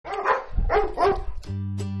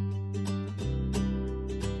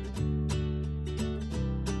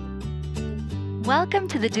Welcome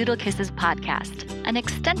to the Doodle Kisses podcast, an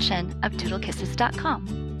extension of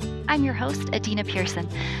doodlekisses.com. I'm your host, Adina Pearson.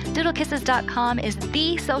 Doodlekisses.com is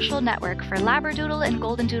the social network for Labradoodle and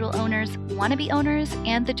Golden Doodle owners, wannabe owners,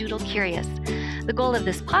 and the Doodle curious. The goal of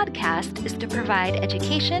this podcast is to provide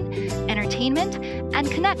education, entertainment,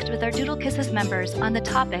 and connect with our Doodle Kisses members on the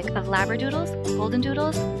topic of Labradoodles, Golden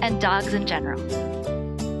Doodles, and dogs in general.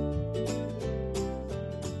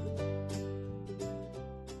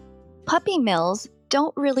 Puppy mills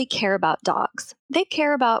don't really care about dogs. They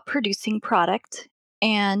care about producing product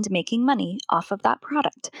and making money off of that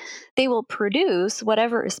product. They will produce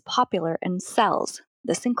whatever is popular and sells.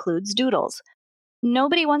 This includes doodles.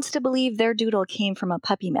 Nobody wants to believe their doodle came from a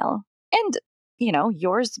puppy mill. And,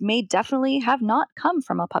 yours may definitely have not come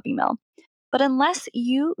from a puppy mill. But unless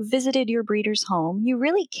you visited your breeder's home, you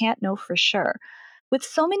really can't know for sure. With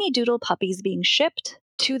so many doodle puppies being shipped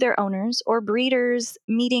to their owners or breeders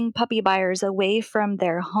meeting puppy buyers away from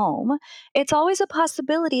their home, it's always a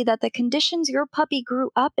possibility that the conditions your puppy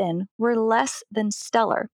grew up in were less than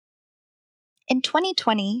stellar. In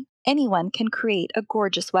 2020, anyone can create a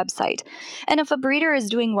gorgeous website. And if a breeder is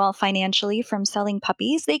doing well financially from selling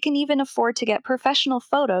puppies, they can even afford to get professional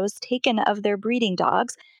photos taken of their breeding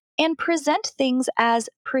dogs and present things as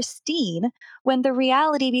pristine when the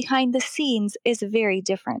reality behind the scenes is very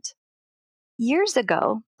different. Years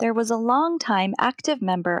ago, there was a long-time active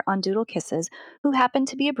member on Doodle Kisses who happened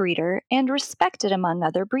to be a breeder and respected among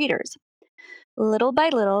other breeders. Little by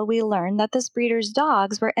little, we learned that this breeder's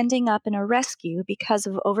dogs were ending up in a rescue because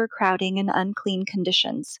of overcrowding and unclean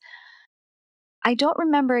conditions. I don't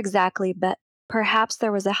remember exactly, but perhaps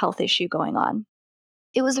there was a health issue going on.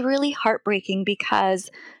 It was really heartbreaking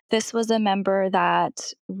because this was a member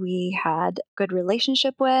that we had a good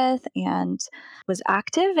relationship with and was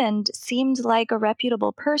active and seemed like a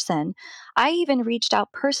reputable person. I even reached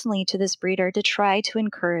out personally to this breeder to try to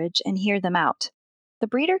encourage and hear them out. The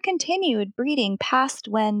breeder continued breeding past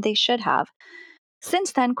when they should have.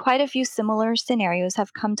 Since then, quite a few similar scenarios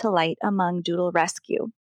have come to light among doodle rescue.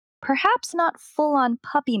 Perhaps not full-on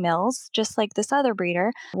puppy mills, just like this other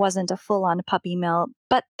breeder wasn't a full-on puppy mill,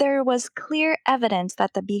 but there was clear evidence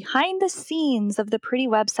that the behind the scenes of the pretty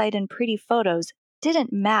website and pretty photos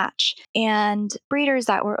didn't match, and breeders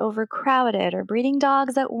that were overcrowded or breeding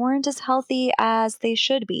dogs that weren't as healthy as they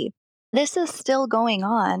should be. This is still going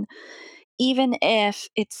on, even if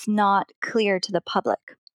it's not clear to the public.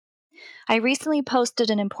 I recently posted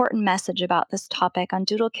an important message about this topic on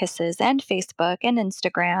Doodle Kisses and Facebook and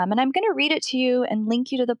Instagram, and I'm going to read it to you and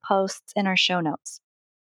link you to the posts in our show notes.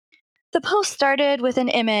 The post started with an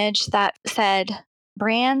image that said,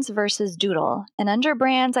 Brands versus Doodle, and under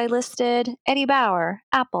brands I listed Eddie Bauer,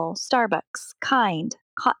 Apple, Starbucks, Kind,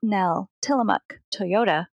 Cottonelle, Tillamook,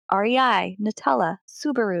 Toyota, REI, Nutella,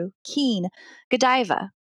 Subaru, Keen, Godiva.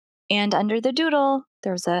 And under the doodle,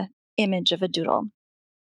 there's an image of a doodle.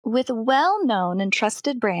 With well-known and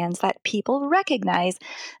trusted brands that people recognize,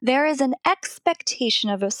 there is an expectation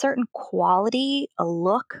of a certain quality, a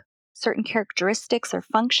look, certain characteristics or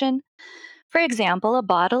function. For example, a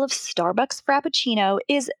bottle of Starbucks Frappuccino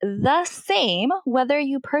is the same whether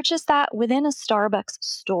you purchase that within a Starbucks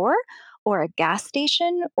store or a gas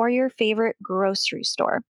station or your favorite grocery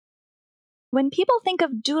store. When people think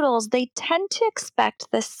of doodles, they tend to expect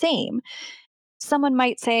the same. Someone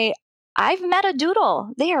might say, I've met a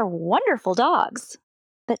doodle. They are wonderful dogs.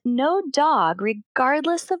 But no dog,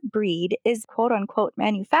 regardless of breed, is quote unquote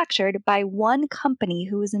manufactured by one company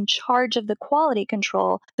who is in charge of the quality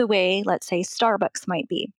control the way, let's say, Starbucks might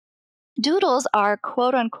be. Doodles are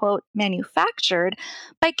quote unquote manufactured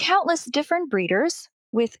by countless different breeders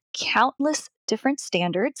with countless different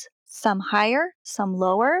standards, some higher, some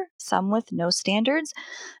lower, some with no standards.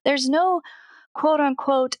 There's no quote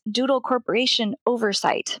unquote Doodle Corporation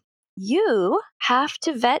oversight. You have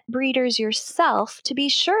to vet breeders yourself to be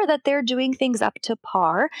sure that they're doing things up to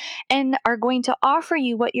par and are going to offer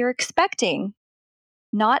you what you're expecting.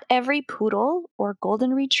 Not every poodle or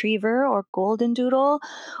golden retriever or golden doodle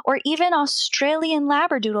or even Australian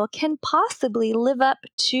labradoodle can possibly live up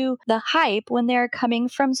to the hype when they're coming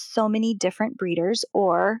from so many different breeders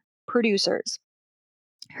or producers.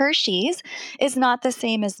 Hershey's is not the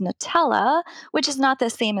same as Nutella, which is not the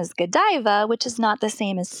same as Godiva, which is not the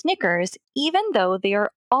same as Snickers, even though they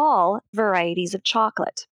are all varieties of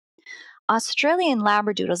chocolate. Australian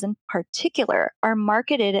Labradoodles in particular are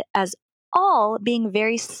marketed as all being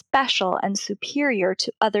very special and superior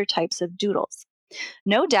to other types of doodles.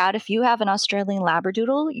 No doubt if you have an Australian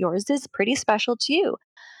Labradoodle, yours is pretty special to you.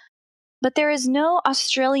 But there is no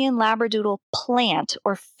Australian Labradoodle plant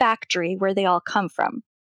or factory where they all come from.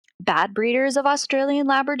 Bad breeders of Australian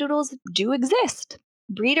Labradoodles do exist.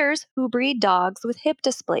 Breeders who breed dogs with hip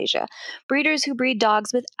dysplasia, breeders who breed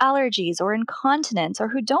dogs with allergies or incontinence, or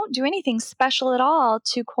who don't do anything special at all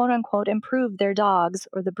to quote unquote improve their dogs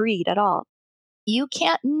or the breed at all. You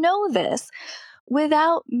can't know this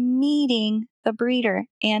without meeting the breeder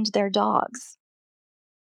and their dogs.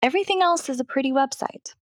 Everything else is a pretty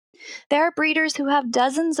website. There are breeders who have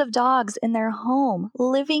dozens of dogs in their home,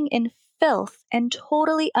 living in filth and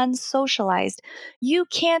totally unsocialized. You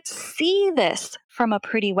can't see this from a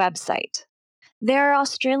pretty website. There are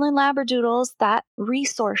Australian Labradoodles that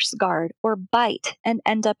resource guard or bite and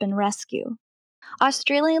end up in rescue.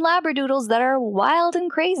 Australian Labradoodles that are wild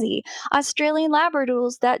and crazy. Australian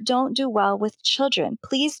Labradoodles that don't do well with children.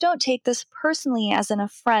 Please don't take this personally as an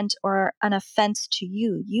affront or an offense to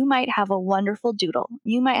you. You might have a wonderful doodle.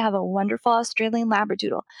 You might have a wonderful Australian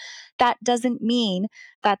Labradoodle. That doesn't mean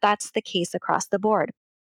that that's the case across the board.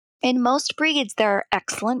 In most breeds, there are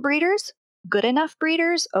excellent breeders, good enough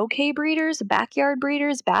breeders, okay breeders, backyard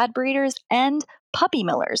breeders, bad breeders, and puppy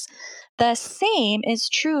millers. The same is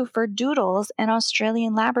true for Doodles and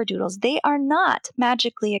Australian Labradoodles. They are not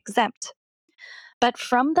magically exempt. But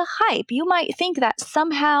from the hype, you might think that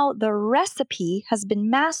somehow the recipe has been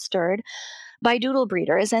mastered by doodle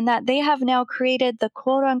breeders and that they have now created the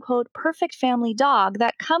quote unquote perfect family dog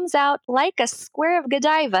that comes out like a square of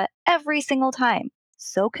Godiva every single time.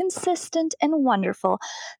 So consistent and wonderful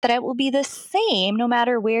that it will be the same no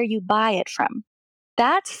matter where you buy it from.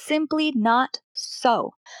 That's simply not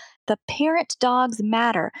so. The parent dogs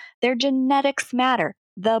matter, their genetics matter,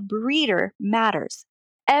 the breeder matters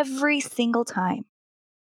every single time.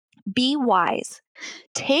 Be wise.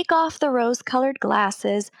 Take off the rose colored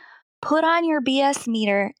glasses, put on your BS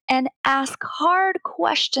meter, and ask hard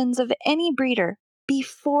questions of any breeder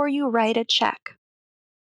before you write a check.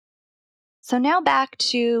 So, now back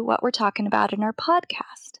to what we're talking about in our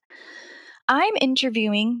podcast. I'm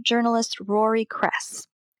interviewing journalist Rory Kress.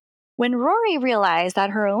 When Rory realized that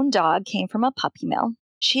her own dog came from a puppy mill,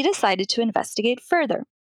 she decided to investigate further.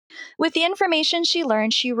 With the information she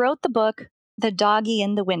learned, she wrote the book, The Doggy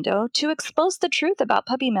in the Window, to expose the truth about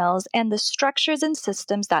puppy mills and the structures and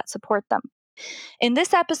systems that support them. In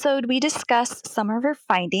this episode, we discuss some of her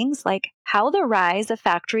findings, like how the rise of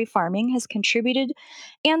factory farming has contributed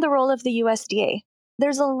and the role of the USDA.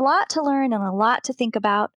 There's a lot to learn and a lot to think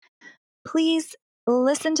about. Please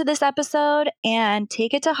listen to this episode and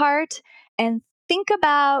take it to heart and think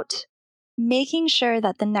about making sure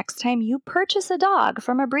that the next time you purchase a dog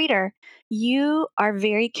from a breeder, you are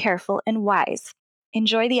very careful and wise.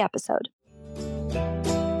 Enjoy the episode.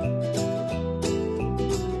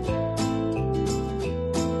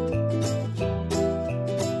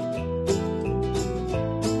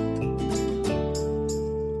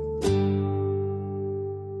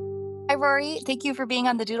 Hi, Rory. Thank you for being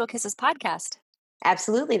on the Doodle Kisses podcast.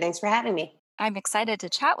 Absolutely. Thanks for having me. I'm excited to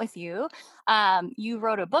chat with you. You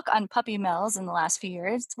wrote a book on puppy mills in the last few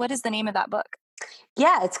years. What is the name of that book?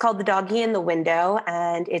 Yeah, it's called The Doggy in the Window,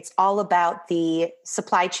 and it's all about the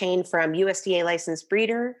supply chain from USDA licensed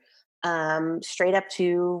breeder straight up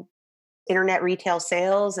to internet retail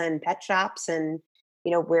sales and pet shops and,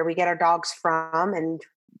 where we get our dogs from and,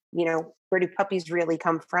 where do puppies really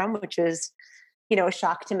come from, which is, a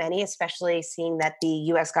shock to many, especially seeing that the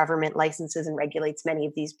US government licenses and regulates many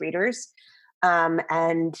of these breeders.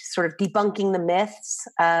 And sort of debunking the myths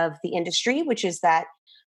of the industry, which is that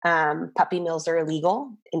puppy mills are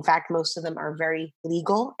illegal. In fact, most of them are very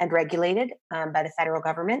legal and regulated by the federal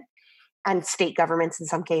government and state governments in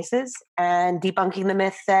some cases, and debunking the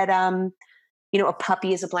myth that, a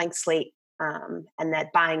puppy is a blank slate and that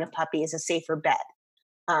buying a puppy is a safer bet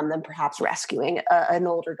than perhaps rescuing an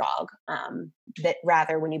older dog. That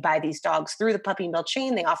rather, when you buy these dogs through the puppy mill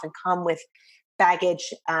chain, they often come with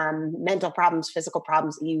baggage, mental problems, physical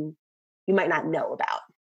problems that you might not know about.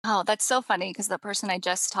 Oh, that's so funny because the person I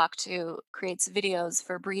just talked to creates videos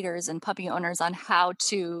for breeders and puppy owners on how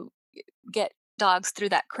to get dogs through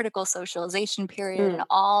that critical socialization period and Mm,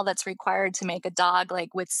 all that's required to make a dog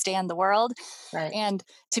like withstand the world. right, And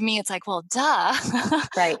to me, it's like, well, duh.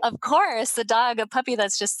 right. Of course, a puppy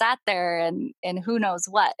that's just sat there and who knows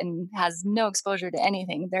what and has no exposure to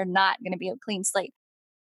anything, they're not going to be a clean slate.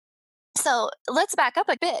 So let's back up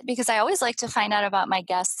a bit because I always like to find out about my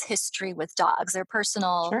guests' history with dogs, their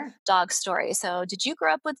personal Sure. dog story. So, did you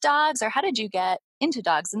grow up with dogs or how did you get into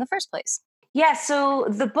dogs in the first place? Yeah, so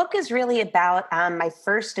the book is really about my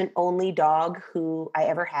first and only dog who I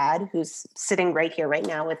ever had, who's sitting right here, right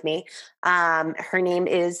now with me. Her name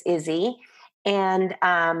is Izzy. And,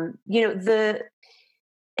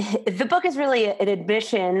 The book is really an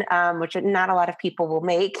admission, which not a lot of people will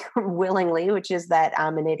make willingly, which is that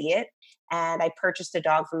I'm an idiot. And I purchased a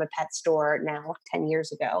dog from a pet store now 10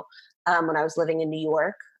 years ago, when I was living in New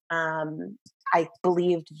York. I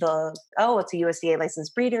believed it's a USDA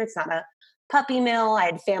licensed breeder. It's not a puppy mill. I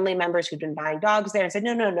had family members who'd been buying dogs there and said,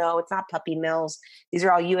 no, no, no, it's not puppy mills. These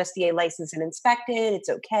are all USDA licensed and inspected. It's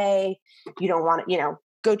okay. You don't want to,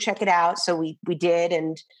 go check it out. So we did.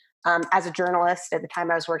 And as a journalist at the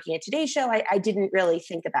time I was working at Today Show, I didn't really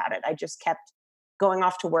think about it. I just kept going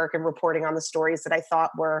off to work and reporting on the stories that I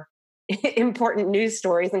thought were important news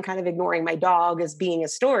stories and kind of ignoring my dog as being a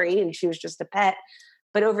story. And she was just a pet.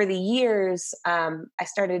 But over the years, I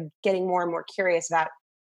started getting more and more curious about,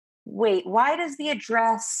 wait, why does the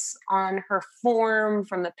address on her form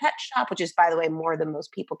from the pet shop, which is, by the way, more than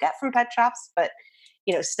most people get from pet shops, but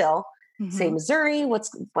still say Hmm. Missouri?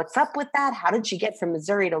 What's up with that? How did she get from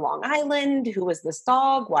Missouri to Long Island? Who was this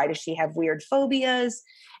dog? Why does she have weird phobias?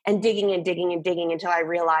 And digging and digging and digging until I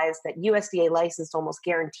realized that USDA licensed almost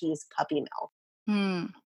guarantees puppy mill. Hmm.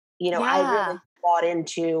 I really Yeah. bought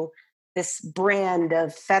into this brand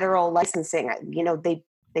of federal licensing.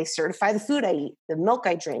 They certify the food I eat, the milk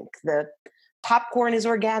I drink, the popcorn is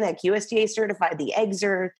organic, USDA certified, the eggs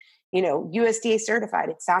are, USDA certified.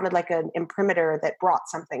 It sounded like an imprimatur that brought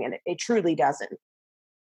something, and it truly doesn't.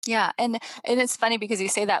 Yeah, and it's funny because you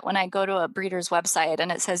say that when I go to a breeder's website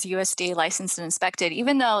and it says USDA licensed and inspected,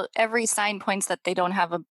 even though every sign points that they don't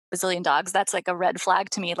have a bazillion dogs, that's like a red flag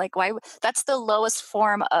to me. Like, that's the lowest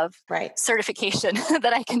form of Right. certification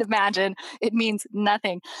that I can imagine. It means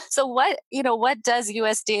nothing. So what does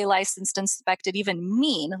USDA licensed and inspected even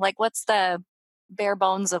mean? Like, what's the bare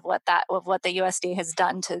bones of what the USDA has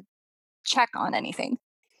done to check on anything?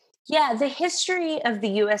 Yeah, the history of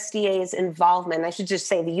the USDA's involvement, I should just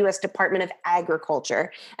say the US Department of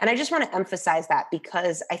Agriculture. And I just want to emphasize that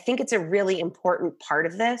because I think it's a really important part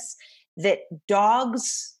of this, that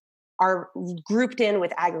dogs are grouped in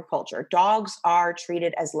with agriculture. Dogs are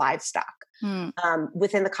treated as livestock, Hmm.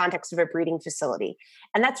 within the context of a breeding facility.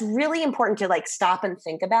 And that's really important to like stop and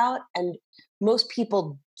think about. And most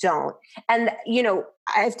people don't. And,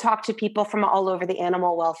 I've talked to people from all over the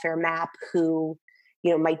animal welfare map who,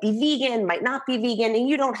 might be vegan, might not be vegan. And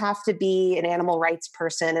you don't have to be an animal rights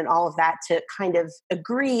person and all of that to kind of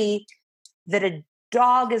agree that a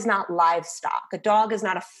dog is not livestock. A dog is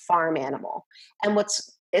not a farm animal. And what's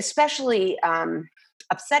especially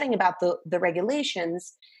upsetting about the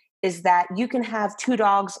regulations is that you can have two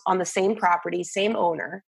dogs on the same property, same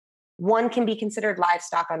owner. One can be considered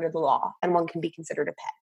livestock under the law, and one can be considered a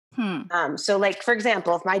pet. Hmm. So, like for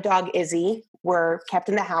example, if my dog Izzy were kept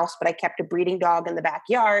in the house, but I kept a breeding dog in the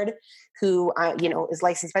backyard, who is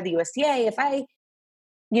licensed by the USDA, if I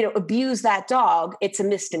abuse that dog, it's a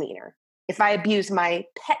misdemeanor. If I abuse my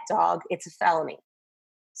pet dog, it's a felony.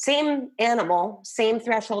 Same animal, same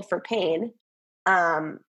threshold for pain,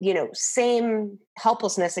 same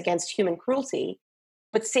helplessness against human cruelty,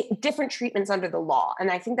 but different treatments under the law. And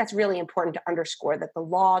I think that's really important to underscore that the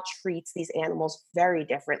law treats these animals very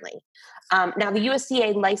differently. Now, the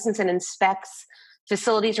USDA licenses and inspects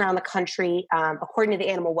facilities around the country according to the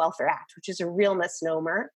Animal Welfare Act, which is a real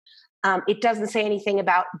misnomer. It doesn't say anything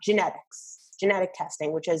about genetic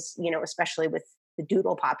testing, which is, especially with the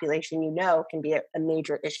doodle population, can be a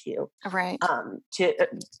major issue. Right.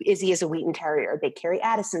 Izzy is a Wheaton Terrier. They carry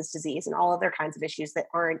Addison's disease and all other kinds of issues that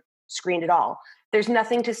aren't screened at all. There's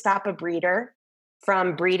nothing to stop a breeder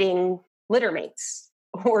from breeding litter mates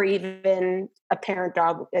or even a parent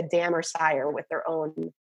dog, a dam or sire with their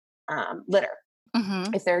own litter.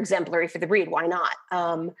 Hmm. If they're exemplary for the breed, why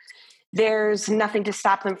not? There's nothing to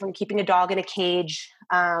stop them from keeping a dog in a cage,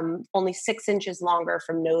 only 6 inches longer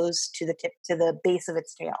from nose to the tip to the base of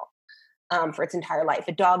its tail, for its entire life.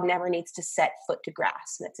 A dog never needs to set foot to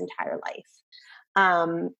grass in its entire life.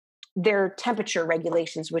 Um, there are temperature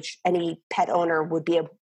regulations, which any pet owner would be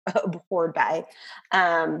abhorred by.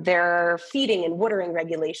 There are feeding and watering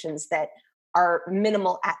regulations that are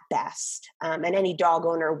minimal at best, and any dog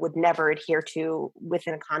owner would never adhere to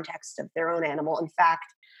within a context of their own animal. In fact,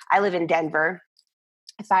 I live in Denver.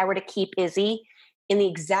 If I were to keep Izzy in the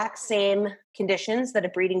exact same conditions that a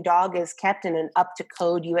breeding dog is kept in an up to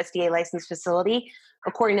code USDA licensed facility,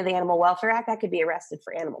 according to the Animal Welfare Act, I could be arrested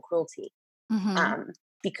for animal cruelty, Hmm. um,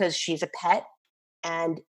 because she's a pet.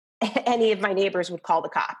 And any of my neighbors would call the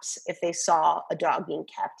cops if they saw a dog being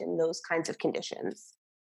kept in those kinds of conditions.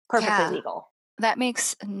 Perfectly Yeah. legal. That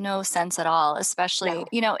makes no sense at all, especially,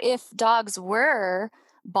 No. if dogs were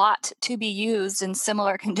bought to be used in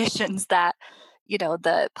similar conditions that,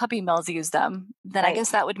 the puppy mills use them, then I Right.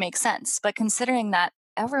 guess that would make sense. But considering that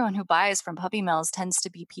everyone who buys from puppy mills tends to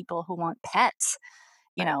be people who want pets,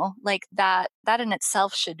 Right. like that in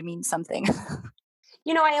itself should mean something.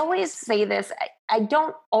 I always say this. I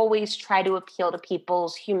don't always try to appeal to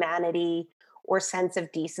people's humanity or sense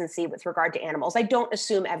of decency with regard to animals. I don't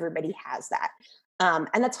assume everybody has that.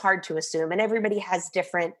 And that's hard to assume. And everybody has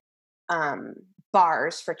different um,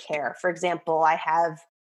 bars for care. For example, I have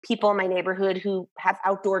people in my neighborhood who have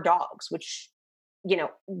outdoor dogs, which, you know,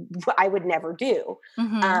 I would never do.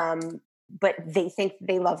 Mhm. Um, but they think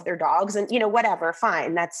they love their dogs and, whatever,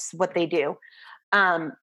 fine. That's what they do.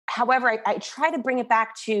 Um, However, I try to bring it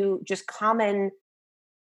back to just common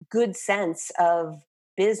good sense of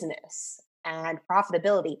business and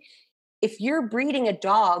profitability. If you're breeding a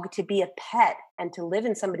dog to be a pet and to live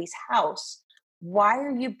in somebody's house, why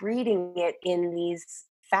are you breeding it in these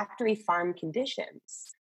factory farm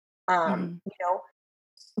conditions? Mhm.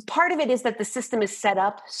 Part of it is that the system is set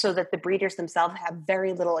up so that the breeders themselves have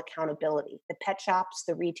very little accountability. The pet shops,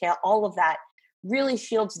 the retail, all of that really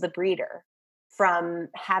shields the breeder from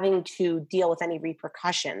having to deal with any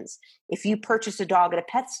repercussions. If you purchase a dog at a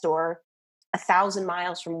pet store 1,000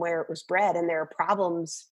 miles from where it was bred and there are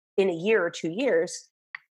problems in a year or 2 years,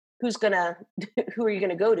 who's gonna who are you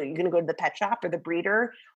gonna go to? You're gonna go to the pet shop or the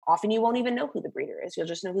breeder. Often you won't even know who the breeder is. You'll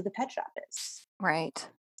just know who the pet shop is. Right.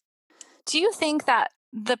 Do you think that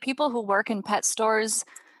the people who work in pet stores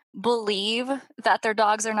believe that their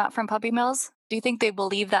dogs are not from puppy mills? Do you think they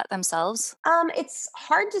believe that themselves? It's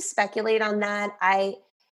hard to speculate on that.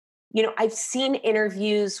 I've seen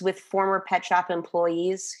interviews with former pet shop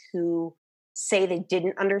employees who say they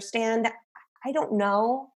didn't understand. I don't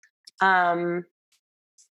know. Um,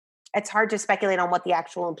 it's hard to speculate on what the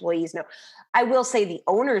actual employees know. I will say the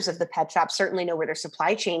owners of the pet shop certainly know where their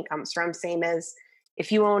supply chain comes from. Same as if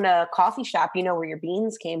you own a coffee shop, you know where your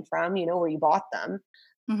beans came from, you know where you bought them.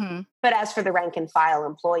 Mhm. But as for the rank and file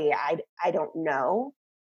employee, I don't know.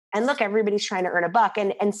 And look, everybody's trying to earn a buck.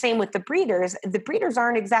 And same with the breeders. The breeders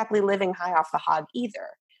aren't exactly living high off the hog either.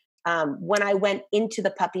 When I went into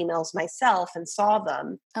the puppy mills myself and saw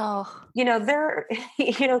them, Oh. they're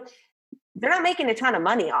they're not making a ton of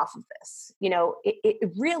money off of this.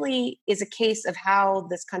 It really is a case of how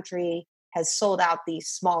this country has sold out the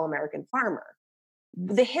small American farmer.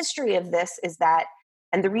 The history of this is that,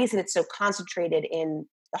 and the reason it's so concentrated in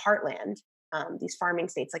the heartland, these farming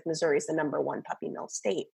states like Missouri is the number one puppy mill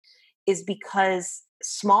state, is because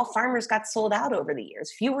small farmers got sold out over the years.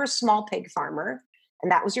 If you were a small pig farmer and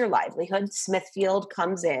that was your livelihood, Smithfield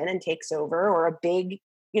comes in and takes over, or a big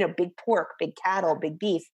pork, big cattle, big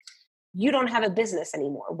beef. You don't have a business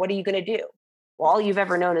anymore. What are you going to do? Well, all you've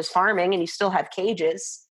ever known is farming and you still have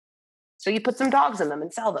cages. So you put some dogs in them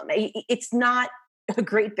and sell them. It's not a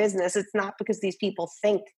great business. It's not because these people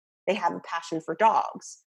think they have a passion for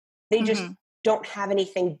dogs. They just Mhm. don't have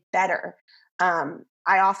anything better.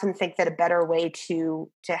 I often think that a better way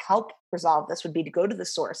to help resolve this would be to go to the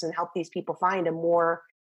source and help these people find a more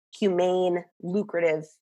humane, lucrative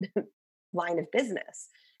line of business.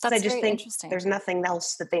 Because I That's just very think interesting. there's nothing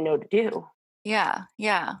else that they know to do. Yeah,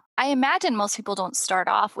 yeah. I imagine most people don't start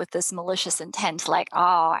off with this malicious intent, like,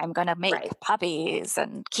 oh, I'm going to make Right. puppies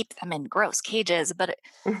and keep them in gross cages. But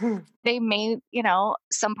Mhm. they may,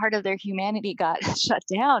 some part of their humanity got shut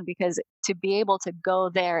down because to be able to go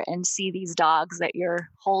there and see these dogs that you're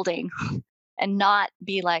holding and not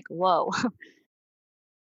be like, whoa.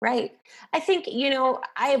 Right. I think,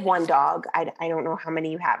 I have one dog. I don't know how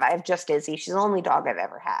many you have. I have just Izzy. She's the only dog I've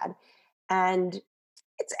ever had. And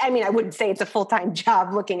I mean, I wouldn't say it's a full-time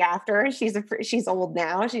job looking after her. She's old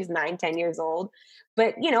now. She's 9, 10 years old.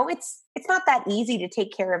 But, it's not that easy to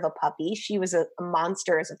take care of a puppy. She was a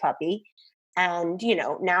monster as a puppy. And,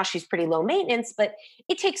 now she's pretty low maintenance, but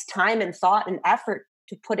it takes time and thought and effort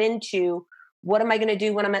to put into what am I going to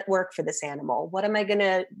do when I'm at work for this animal? What am I going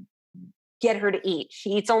to get her to eat?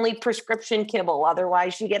 She eats only prescription kibble.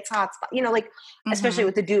 Otherwise, she gets hot spot. Like, especially Hmm.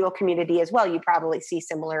 with the doodle community as well, you probably see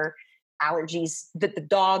similar allergies that the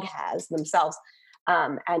dog has themselves,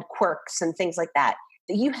 and quirks and things like that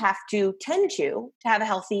that you have to tend to have a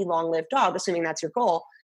healthy, long-lived dog, assuming that's your goal.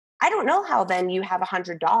 I don't know how then you have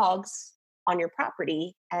 100 dogs on your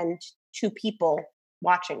property and two people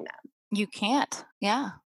watching them. You can't. Yeah.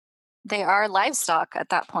 They are livestock at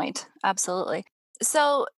that point. Absolutely.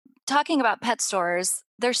 So, talking about pet stores,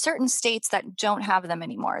 there's certain states that don't have them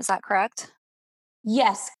anymore. Is that correct?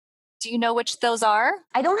 Yes, Do you know which those are?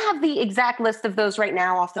 I don't have the exact list of those right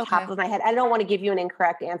now off the top Okay. of my head. I don't want to give you an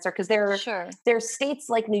incorrect answer because Sure. there's states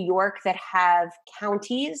like New York that have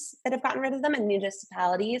counties that have gotten rid of them and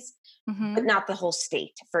municipalities, but Mhm. not the whole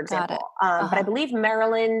state, for Got it. example. But I Uh-huh. believe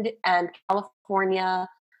Maryland and California,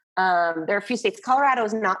 There are a few states. Colorado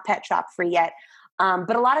is not pet shop free yet,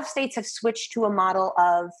 but a lot of states have switched to a model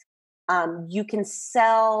of you can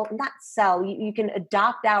sell, not sell, you can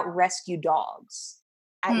adopt out rescue dogs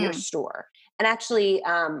at your Hmm. store. And actually,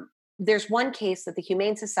 there's one case that the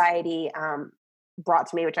Humane Society brought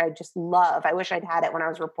to me, which I just love. I wish I'd had it when I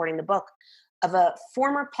was reporting the book, of a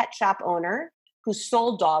former pet shop owner who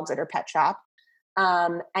sold dogs at her pet shop.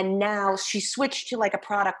 And now she switched to like a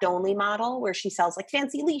product only model where she sells like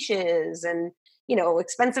fancy leashes and,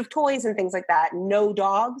 expensive toys and things like that. No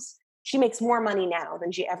dogs. She makes more money now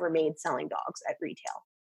than she ever made selling dogs at retail.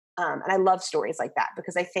 And I love stories like that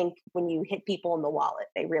because I think when you hit people in the wallet,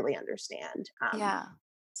 they really understand. Yeah.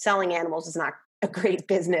 Selling animals is not a great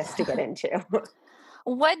business to get into.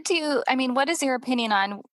 What is your opinion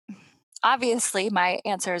on, obviously, my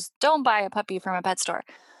answer is don't buy a puppy from a pet store.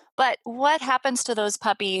 But what happens to those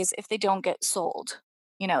puppies if they don't get sold?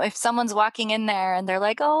 If someone's walking in there and they're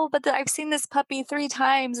like, "Oh, but I've seen this puppy 3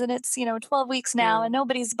 times and it's, 12 weeks now and Mm.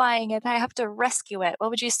 nobody's buying it. I have to rescue it."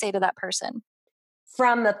 What would you say to that person?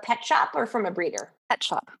 From a pet shop or from a breeder? Pet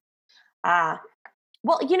shop. Uh,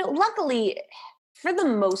 well, luckily, for the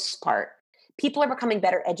most part, people are becoming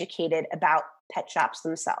better educated about pet shops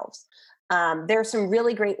themselves. There are some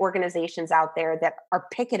really great organizations out there that are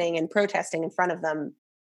picketing and protesting in front of them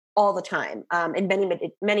all the time in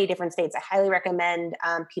many different states. I highly recommend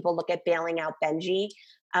people look at Bailing Out Benji.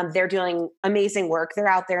 They're doing amazing work. They're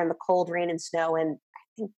out there in the cold, rain, and snow in I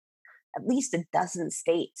think at least a dozen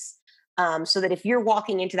states. So that if you're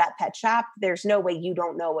walking into that pet shop, there's no way you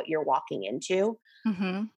don't know what you're walking into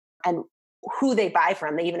Mhm. and who they buy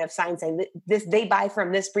from. They even have signs saying that this they buy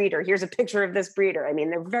from this breeder. Here's a picture of this breeder. I mean,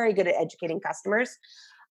 they're very good at educating customers.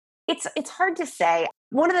 It's hard to say.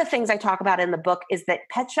 One of the things I talk about in the book is that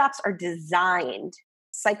pet shops are designed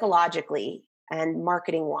psychologically and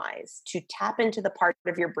marketing wise to tap into the part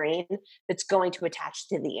of your brain that's going to attach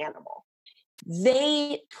to the animal.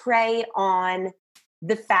 They prey on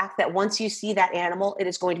the fact that once you see that animal, it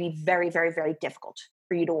is going to be very, very, very difficult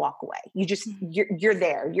for you to walk away. Mhm. You're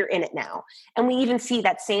there, you're in it now. And we even see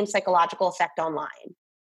that same psychological effect online.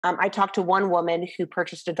 I talked to one woman who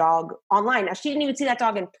purchased a dog online. Now she didn't even see that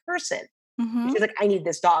dog in person. Mhm. She's like, I need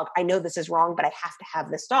this dog. I know this is wrong, but I have to have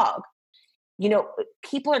this dog.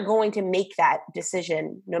 People are going to make that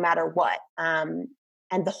decision no matter what. And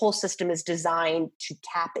the whole system is designed to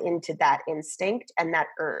tap into that instinct and that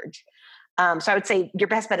urge. So I would say your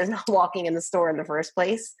best bet is not walking in the store in the first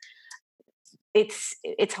place.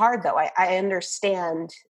 It's hard though. I understand.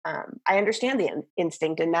 I understand the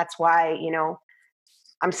instinct, and that's why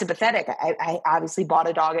I'm sympathetic. I obviously bought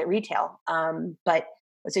a dog at retail, but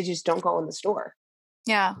I say just don't go in the store.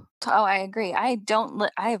 Yeah. Oh, I agree. I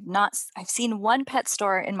have not I've seen one pet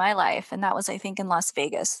store in my life, and that was, I think, in Las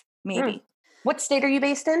Vegas, Hmm. maybe. What state are you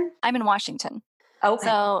based in? I'm in Washington. Okay.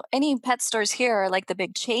 So any pet stores here are like the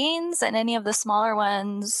big chains, and any of the smaller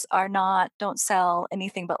ones don't sell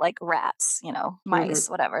anything but like rats, Hmm. mice,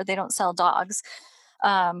 whatever. They don't sell dogs.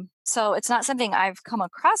 So it's not something I've come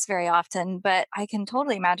across very often, but I can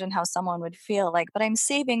totally imagine how someone would feel like, but I'm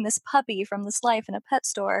saving this puppy from this life in a pet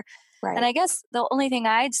store. And Right. I guess the only thing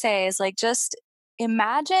I'd say is like just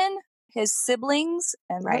imagine his siblings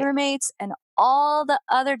and Right. litter mates and all the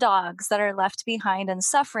other dogs that are left behind and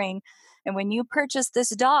suffering. And when you purchase this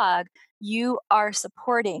dog, you are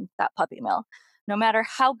supporting that puppy mill, no matter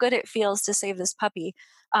how good it feels to save this puppy.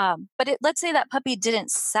 Let's say that puppy didn't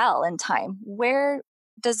sell in time. Where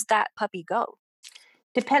does that puppy go?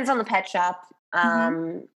 Depends on the pet shop.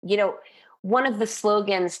 Mhm. One of the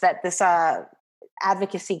slogans that this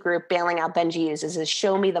advocacy group Bailing Out Benji uses is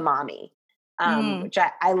 "Show me the mommy," Mm. which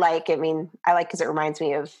I like. I mean, I like because it reminds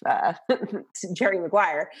me of Jerry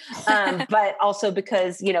Maguire, but also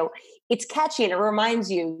because it's catchy and it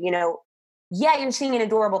reminds you. Yeah, you're seeing an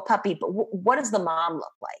adorable puppy, but what does the mom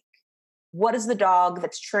look like? What is the dog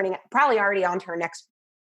that's churning, probably already onto her next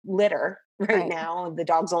litter right Right. now? The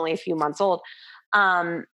dog's only a few months old.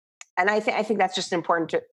 Um, and I think that's just an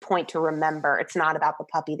important point to remember. It's not about the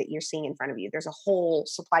puppy that you're seeing in front of you. There's a whole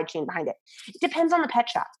supply chain behind it. It depends on the pet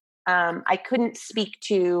shop. I couldn't speak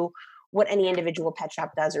to what any individual pet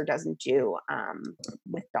shop does or doesn't do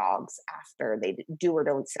with dogs after they do or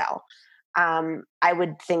don't sell. I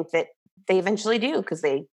would think that they eventually do because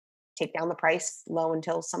they take down the price low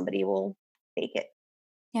until somebody will take it.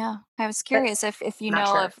 Yeah. I was But curious if you not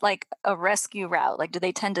know sure. of like a rescue route. Like, do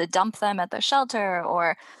they tend to dump them at the shelter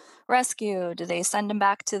or rescue? Do they send them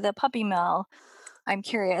back to the puppy mill? I'm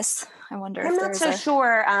curious. I wonder I'm if not there's so a.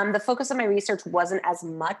 sure. The focus of my research wasn't as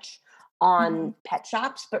much Hmm. on pet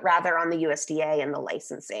shops, but rather on the USDA and the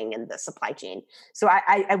licensing and the supply chain. So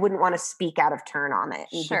I wouldn't want to speak out of turn on it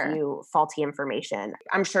and give Sure. you faulty information.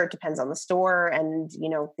 I'm sure it depends on the store and,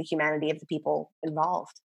 the humanity of the people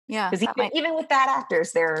involved. Yeah, Because that might. even with bad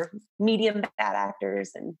actors, there are medium bad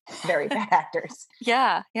actors and very bad actors.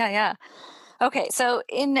 Yeah, yeah, yeah. Okay, so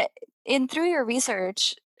in through your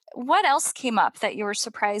research, what else came up that you were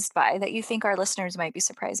surprised by that you think our listeners might be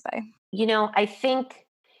surprised by? I think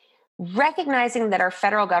recognizing that our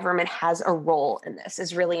federal government has a role in this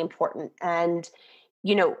is really important. And,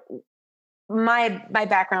 you know, my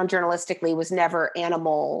background journalistically was never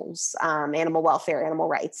animals, animal welfare, animal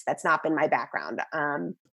rights. That's not been my background.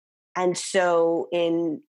 And so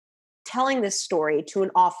in telling this story to an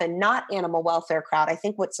often not animal welfare crowd, I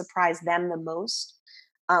think what surprised them the most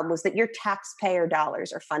was that your taxpayer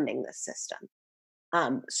dollars are funding this system.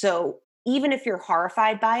 So even if you're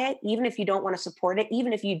horrified by it, even if you don't want to support it,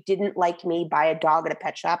 even if you didn't like me buy a dog at a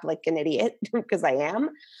pet shop like an idiot, because I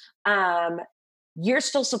am, um, you're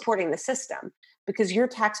still supporting the system because your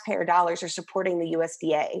taxpayer dollars are supporting the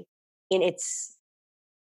USDA in its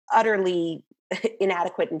utterly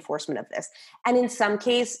inadequate enforcement of this, and in some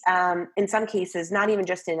cases, not even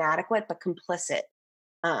just inadequate, but complicit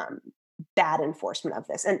um, bad enforcement of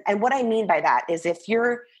this. And what I mean by that is, if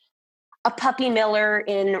you're a puppy miller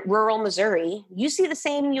in rural Missouri, you see the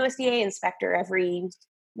same USDA inspector every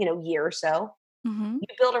year or so. Mhm.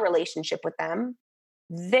 You build a relationship with them.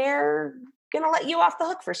 They're going to let you off the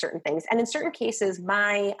hook for certain things. And in certain cases,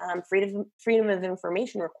 my freedom of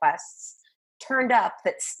information requests turned up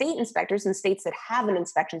that state inspectors in states that have an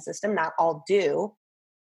inspection system, not all do,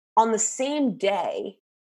 on the same day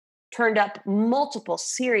turned up multiple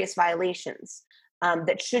serious violations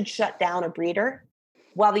that should shut down a breeder,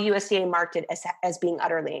 while the USDA marked it as being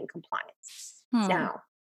utterly in compliance. Hmm. Now,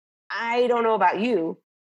 I don't know about you,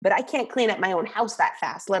 but I can't clean up my own house that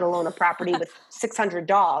fast, let alone a property with 600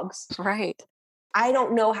 dogs. Right. I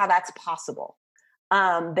don't know how that's possible.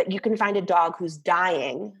 That you can find a dog who's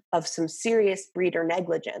dying of some serious breeder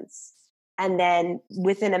negligence, and then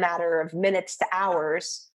within a matter of minutes to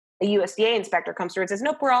hours, a USDA inspector comes through and says,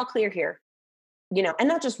 "Nope, we're all clear here." And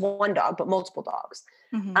not just one dog, but multiple dogs.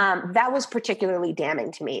 Mhm. That was particularly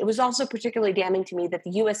damning to me. It was also particularly damning to me that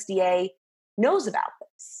the USDA knows about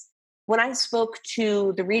this. When I spoke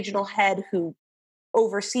to the regional head who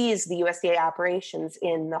oversees the USDA operations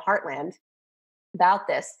in the heartland about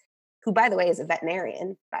this, who, by the way, is a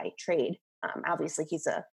veterinarian by trade. Obviously,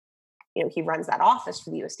 he runs that office for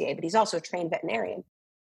the USDA, but he's also a trained veterinarian.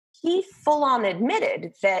 He full on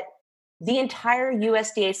admitted that the entire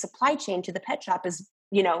USDA supply chain to the pet shop is,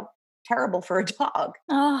 terrible for a dog.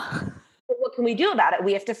 Oh, But what can we do about it?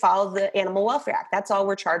 We have to follow the Animal Welfare Act. That's all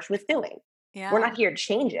we're charged with doing. We're yeah. not here to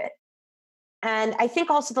change it. And I think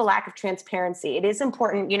also the lack of transparency. It is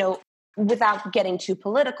important, without getting too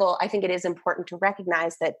political, I think it is important to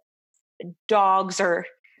recognize that dogs are,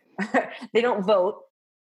 they don't vote,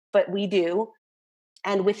 but we do.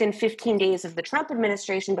 And within 15 days of the Trump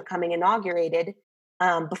administration becoming inaugurated,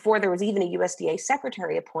 before there was even a USDA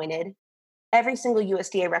secretary appointed, every single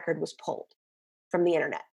USDA record was pulled from the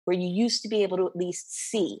internet, where you used to be able to at least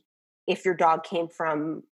see if your dog came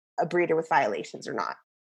from a breeder with violations or not.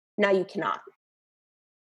 Now you cannot.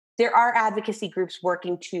 There are advocacy groups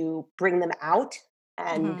working to bring them out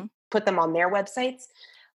and Mhm. put them on their websites,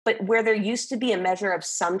 but where there used to be a measure of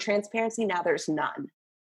some transparency, now there's none.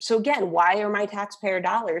 So again, why are my taxpayer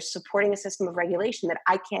dollars supporting a system of regulation that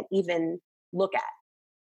I can't even look at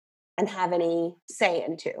and have any say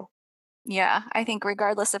into? Yeah, I think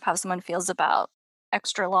regardless of how someone feels about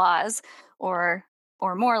extra laws or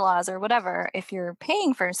or more laws or whatever, if you're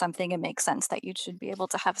paying for something, it makes sense that you should be able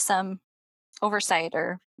to have some oversight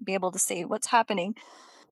or be able to see what's happening.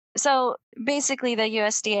 So basically, the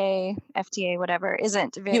USDA, FDA, whatever,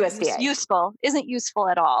 isn't USDA. useful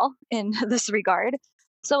at all in this regard.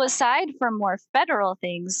 So aside from more federal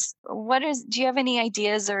things, do you have any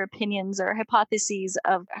ideas or opinions or hypotheses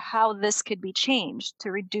of how this could be changed to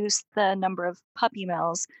reduce the number of puppy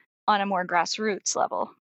mills on a more grassroots level?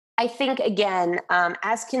 I think again,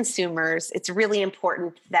 as consumers, it's really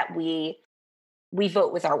important that we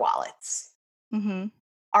vote with our wallets. Hmm.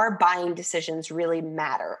 Our buying decisions really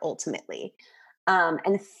matter ultimately,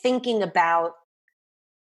 and thinking about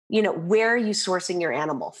where are you sourcing your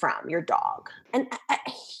animal from, your dog, and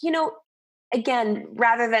you know again,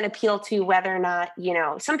 rather than appeal to whether or not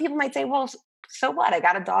some people might say, well, so what? I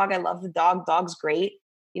got a dog. I love the dog. Dog's great.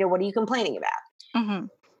 What are you complaining about? Hmm.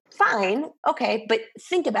 Fine. Okay. But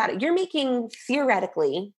think about it. You're making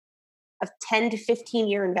theoretically a 10 to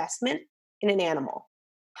 15-year investment in an animal.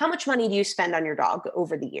 How much money do you spend on your dog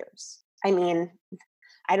over the years? I mean,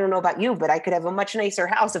 I don't know about you, but I could have a much nicer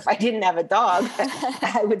house if I didn't have a dog.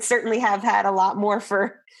 I would certainly have had a lot more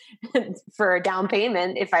for for a down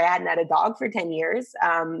payment if I hadn't had a dog for 10 years.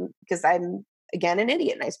 Because I'm again an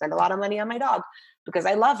idiot and I spend a lot of money on my dog because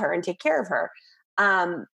I love her and take care of her.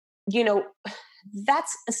 Um, you know,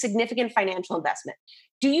 that's a significant financial investment.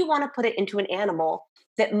 Do you want to put it into an animal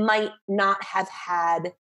that might not have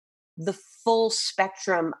had the full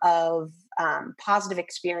spectrum of positive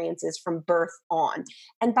experiences from birth on?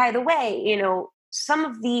 And by the way, some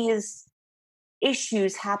of these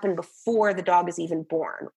issues happen before the dog is even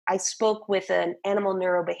born. I spoke with an animal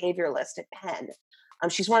neurobehavioralist at Penn.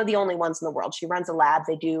 She's one of the only ones in the world. She runs a lab.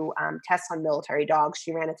 They do tests on military dogs.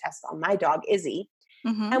 She ran a test on my dog, Izzy.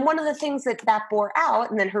 Hmm. And one of the things that bore out,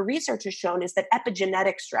 and then her research has shown, is that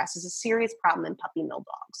epigenetic stress is a serious problem in puppy mill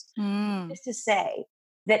dogs. Mm. Which is to say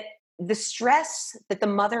that the stress that the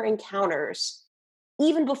mother encounters,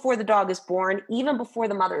 even before the dog is born, even before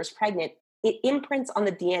the mother is pregnant, it imprints on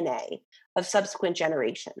the DNA of subsequent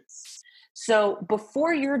generations. So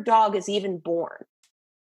before your dog is even born,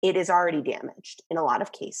 it is already damaged in a lot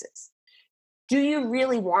of cases. Do you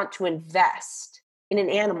really want to invest in an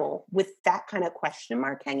animal with that kind of question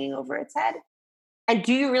mark hanging over its head? And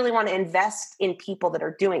do you really want to invest in people that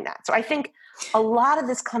are doing that? So I think a lot of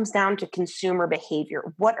this comes down to consumer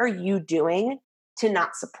behavior. What are you doing to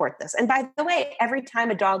not support this? And by the way, every time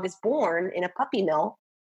a dog is born in a puppy mill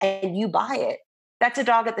and you buy it, that's a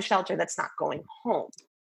dog at the shelter that's not going home.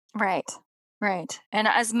 Right. Right. And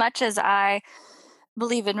as much as I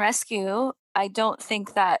believe in rescue, I don't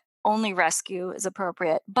think that only rescue is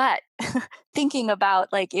appropriate. But thinking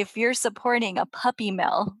about like if you're supporting a puppy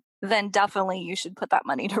mill, then definitely you should put that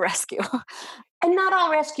money to rescue. And not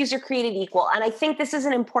all rescues are created equal. And I think this is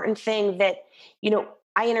an important thing that,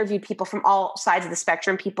 I interview people from all sides of the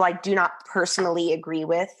spectrum, people I do not personally agree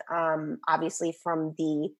with, obviously from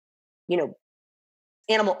the, you know,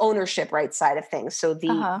 animal ownership rights side of things. So the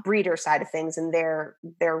Uh-huh. breeder side of things and their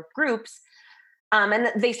groups.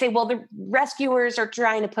 And they say, well, the rescuers are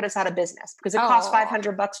trying to put us out of business because it costs Oh.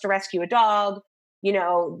 $500 to rescue a dog.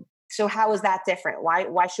 So how is that different?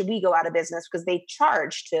 Why should we go out of business because they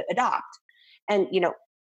charge to adopt? And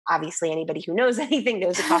obviously, anybody who knows anything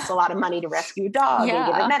knows it costs a lot of money to rescue a dog and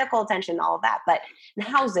give it Yeah. medical attention, all of that. But and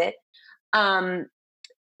house it. Um,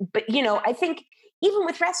 but I think even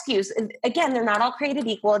with rescues, again, they're not all created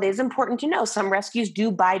equal. It is important to know some rescues do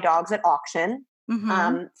buy dogs at auction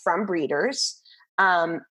Mhm. from breeders.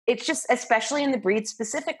 It's just, especially in the breed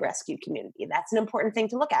specific rescue community, that's an important thing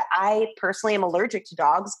to look at. I personally am allergic to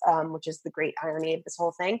dogs, which is the great irony of this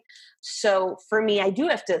whole thing. So for me, I do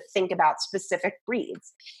have to think about specific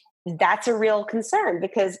breeds. That's a real concern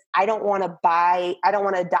because I don't want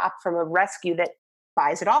to adopt from a rescue that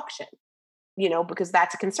buys at auction, because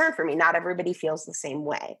that's a concern for me. Not everybody feels the same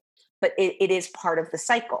way, but it is part of the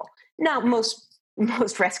cycle. Now, most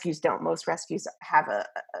rescues don't. Most rescues have a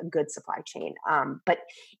good supply chain, but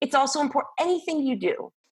it's also important. Anything you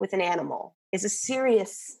do with an animal is a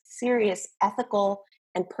serious, serious ethical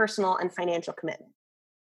and personal and financial commitment.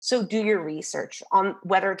 So do your research on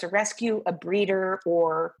whether it's a rescue, a breeder,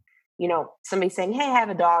 or somebody saying, "Hey, I have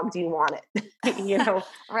a dog. Do you want it?"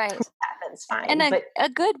 Right. Happens And fine, a but a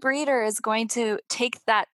good breeder is going to take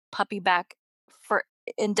that puppy back for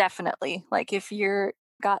indefinitely. Like if you're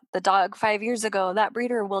got the dog 5 years ago, that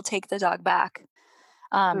breeder will take the dog back.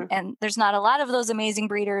 mm, And there's not a lot of those amazing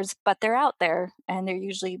breeders, but they're out there and they're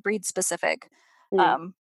usually breed specific. mm,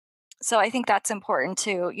 Um, so I think that's important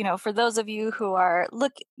too. For those of you who are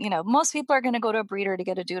most people are going to go to a breeder to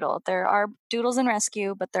get a doodle. There are doodles in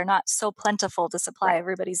rescue, but they're not so plentiful to supply right.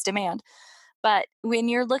 everybody's demand. But when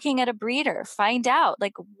you're looking at a breeder, find out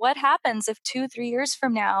like what happens if 2, 3 years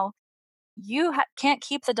from now you can't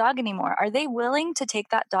keep the dog anymore. Are they willing to take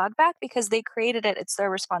that dog back because they created it? It's their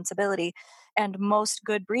responsibility. And most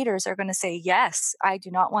good breeders are going to say, yes, I do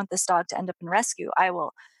not want this dog to end up in rescue. I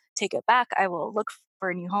will take it back. I will look for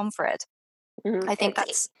a new home for it. Mhm. I think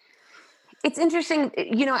that's. It's interesting.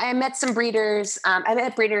 I met some breeders. I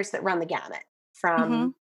met breeders that run the gamut Hmm.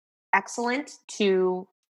 from excellent to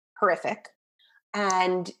horrific.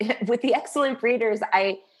 And with the excellent breeders,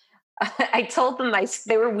 I told them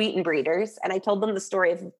they were Wheaton breeders, and I told them the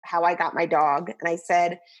story of how I got my dog. And I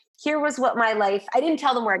said, "Here was what my life." I didn't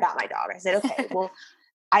tell them where I got my dog. I said, "Okay, well,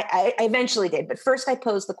 I eventually did, but first I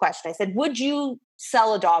posed the question. I said, would you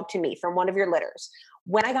sell a dog to me from one of your litters?"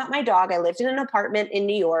 When I got my dog, I lived in an apartment in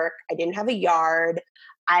New York. I didn't have a yard.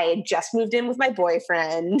 I had just moved in with my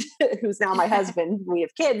boyfriend, who's now my husband. We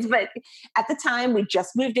have kids, but at the time we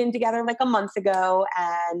just moved in together like a month ago.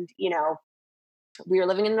 And, We were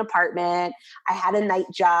living in an apartment. I had a night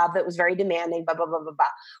job that was very demanding, blah, blah, blah, blah, blah.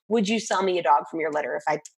 Would you sell me a dog from your litter if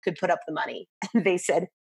I could put up the money? And they said,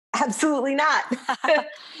 absolutely not. And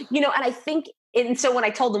I think, and so when I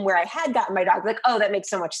told them where I had gotten my dog, like, oh, that makes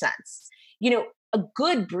so much sense. A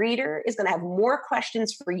good breeder is going to have more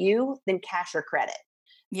questions for you than cash or credit.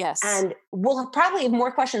 Yes. And we'll probably have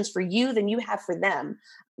more questions for you than you have for them.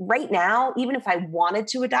 Right now, even if I wanted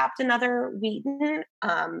to adopt another Wheaton,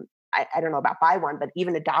 I don't know about buy one, but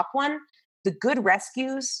even adopt one, the good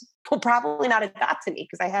rescues will probably not adopt to me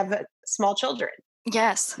because I have small children.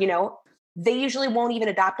 Yes. You know, they usually won't even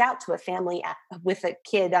adopt out to a family with a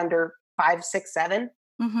kid under 5, 6, 7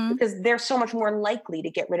 Mm-hmm. because they're so much more likely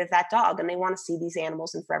to get rid of that dog and they want to see these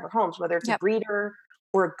animals in forever homes, whether it's a Yep. breeder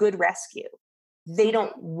or a good rescue. They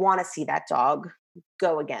don't Mm-hmm. want to see that dog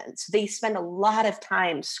go again. So they spend a lot of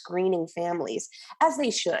time screening families, as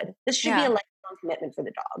they should. This should be a Yeah. lifelong commitment for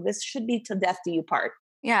the dog. This should be till death do you part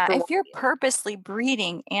Yeah, for one if you're of you. purposely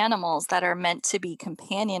breeding animals that are meant to be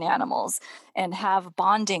companion animals and have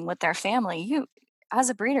bonding with their family, you as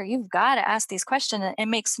a breeder, you've got to ask these questions. It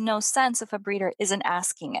makes no sense if a breeder isn't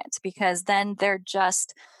asking it because then they're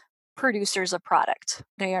just producers of product.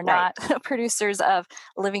 They are Right. not producers of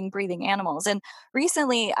living, breathing animals. And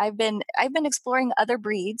recently I've been exploring other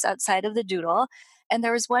breeds outside of the doodle. And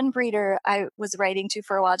there was one breeder I was writing to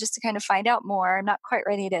for a while just to kind of find out more. I'm not quite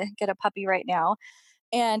ready to get a puppy right now,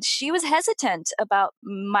 and she was hesitant about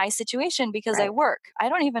my situation because I Right. work. I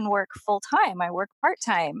don't even work full time. I work part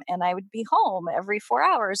time and I would be home every 4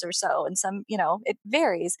 hours or so. And it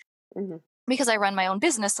varies Hmm. because I run my own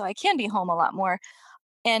business. So I can be home a lot more.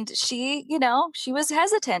 And she was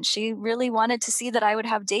hesitant. She really wanted to see that I would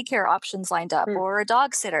have daycare options lined up Hmm. or a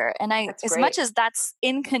dog sitter. And That's as much great. as that's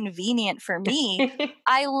inconvenient for me,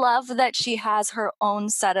 I love that she has her own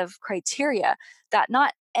set of criteria that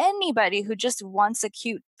not anybody who just wants a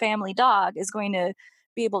cute family dog is going to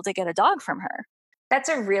be able to get a dog from her. That's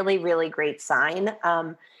a really, really great sign.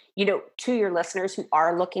 To your listeners who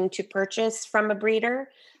are looking to purchase from a breeder,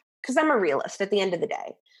 because I'm a realist at the end of the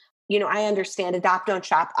day. I understand adopt, don't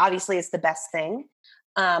shop. Obviously, it's the best thing.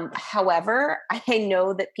 However, I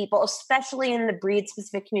know that people, especially in the breed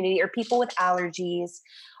specific community or people with allergies,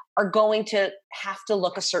 are going to have to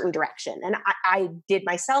look a certain direction. And I did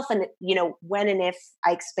myself. And, when and if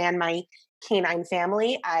I expand my canine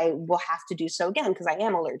family, I will have to do so again because I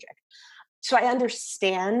am allergic. So I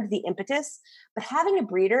understand the impetus, but having a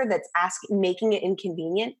breeder that's making it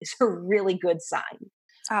inconvenient is a really good sign.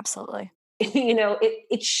 Absolutely.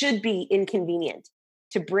 It should be inconvenient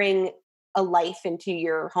to bring a life into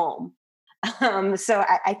your home. So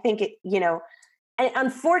I think and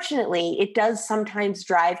unfortunately, it does sometimes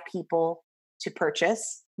drive people to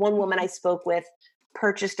purchase. One woman I Mhm. spoke with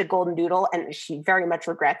purchased a golden doodle and she very much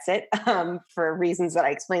regrets it for reasons that I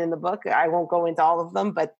explain in the book. I won't go into all of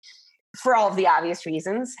them, but for all of the obvious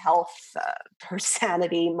reasons, health, her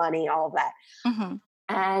sanity, money, all of that. Mhm.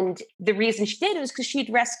 And the reason she did was because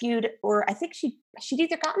she'd rescued, or I think she'd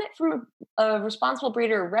either gotten it from a responsible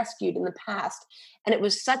breeder or rescued in the past. And it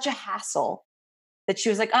was such a hassle that she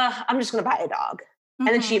was like, I'm just going to buy a dog. And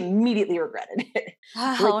then she Mhm. immediately regretted it.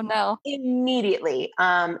 Like Oh no. immediately.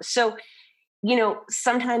 So,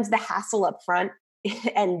 sometimes the hassle up front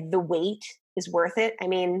and the wait is worth it. I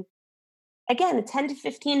mean, again, a 10 to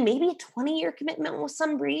 15, maybe a 20-year commitment with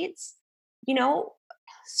some breeds, you know,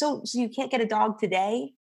 so you can't get a dog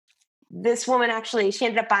today. This woman actually, she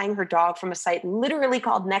ended up buying her dog from a site literally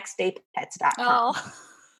called nextdaypets.com. Oh.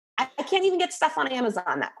 I can't even get stuff on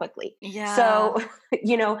Amazon that quickly. Yeah. So,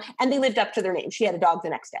 and they lived up to their name. She had a dog the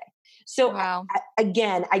next day. So Wow.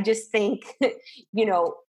 again, I just think, you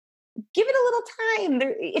know, give it a little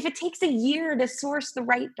time. If it takes a year to source the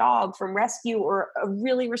right dog from rescue or a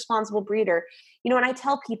really responsible breeder, and I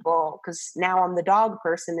tell people, because now I'm the dog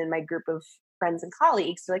person in my group of friends and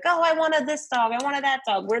colleagues, they're like, oh, I wanted this dog. I wanted that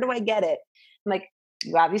dog. Where do I get it? I'm like,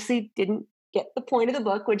 you obviously didn't get the point of the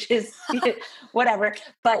book, which is whatever.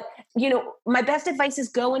 But, my best advice is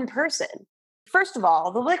go in person. First of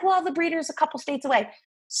all, they're like, well, the breeder's a couple states away.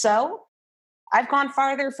 So I've gone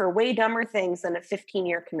farther for way dumber things than a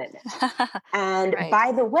 15-year commitment. And Right.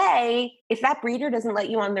 by the way, if that breeder doesn't let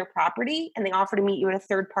you on their property and they offer to meet you at a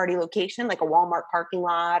third party location, like a Walmart parking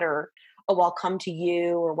lot or a Well Come to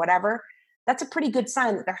You or whatever, that's a pretty good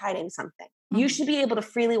sign that they're hiding something. You Mhm. should be able to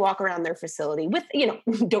freely walk around their facility with,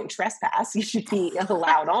 don't trespass. You should be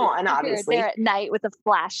allowed on, You're there obviously. at night with a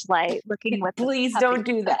flashlight looking with the Please don't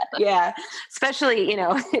puppy. do that. Yeah. Especially,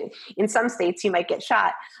 in some states you might get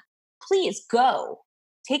shot. Please go,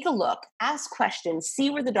 take a look, ask questions, see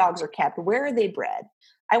where the dogs are kept, where are they bred.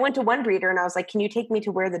 I went to one breeder and I was like, can you take me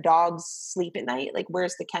to where the dogs sleep at night? Like,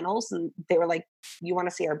 where's the kennels? And they were like, you want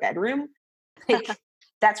to see our bedroom? Like,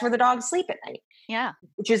 that's where the dogs sleep at night, Yeah.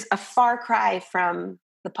 which is a far cry from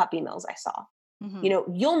the puppy mills I saw. Hmm.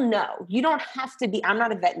 You'll know. You don't have to be, I'm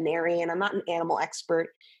not a veterinarian, I'm not an animal expert.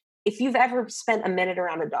 If you've ever spent a minute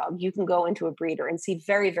around a dog, you can go into a breeder and see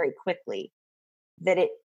very, very quickly that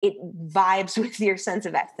it vibes with your sense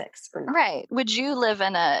of ethics or not. Right. Would you live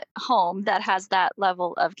in a home that has that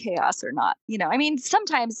level of chaos or not? I mean,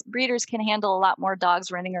 sometimes breeders can handle a lot more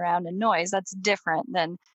dogs running around and noise. That's different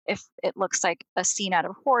than if it looks like a scene out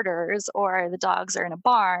of Hoarders or the dogs are in a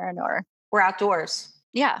barn or, We're outdoors.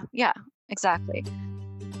 yeah, yeah, exactly.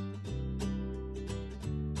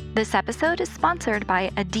 This episode is sponsored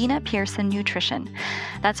by Adina Pearson Nutrition.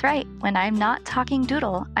 That's right, when I'm not talking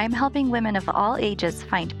doodle, I'm helping women of all ages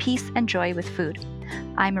find peace and joy with food.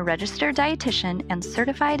 I'm a registered dietitian and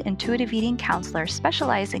certified intuitive eating counselor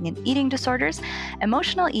specializing in eating disorders,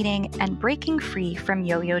 emotional eating, and breaking free from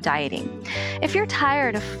yo-yo dieting. If you're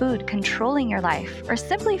tired of food controlling your life or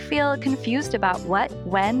simply feel confused about what,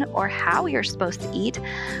 when, or how you're supposed to eat,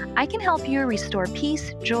 I can help you restore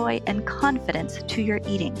peace, joy, and confidence to your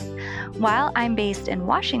eating. While I'm based in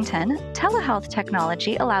Washington, telehealth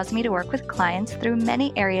technology allows me to work with clients through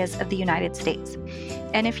many areas of the United States.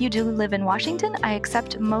 And if you do live in Washington, I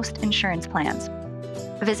accept most insurance plans.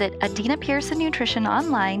 Visit Adina Pearson Nutrition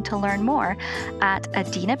online to learn more at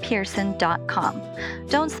adinapearson.com.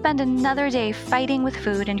 Don't spend another day fighting with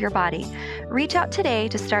food and your body. Reach out today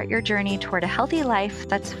to start your journey toward a healthy life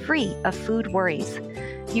that's free of food worries.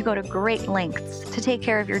 You go to great lengths to take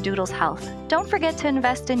care of your doodle's health. Don't forget to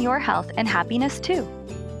invest in your health and happiness too.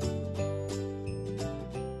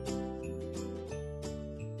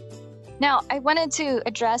 Now, I wanted to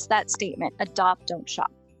address that statement, adopt, don't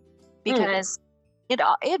shop, Mm, because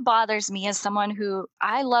it bothers me as someone who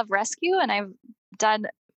I love rescue and I've done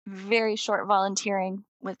very short volunteering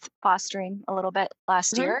with fostering a little bit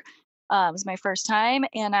last mhm, year. It was my first time,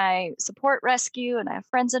 and I support rescue and I have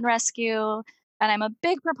friends in rescue. And I'm a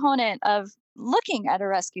big proponent of looking at a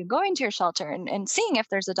rescue, going to your shelter and seeing if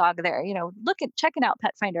there's a dog there, checking out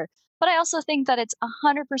Pet Finder. But I also think that it's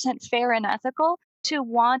 100% fair and ethical to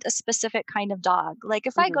want a specific kind of dog. Like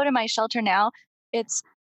if I mhm, go to my shelter now, it's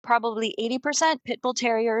probably 80% pit bull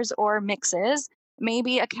terriers or mixes,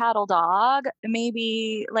 maybe a cattle dog,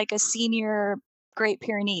 maybe like a senior Great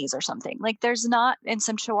Pyrenees or something. Like there's not, and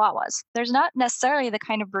some Chihuahuas. There's not necessarily the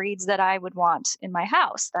kind of breeds that I would want in my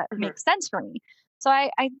house that mhm, makes sense for me. So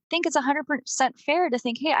I think it's 100% fair to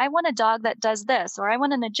think, hey, I want a dog that does this, or I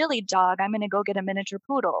want an agility dog. I'm going to go get a miniature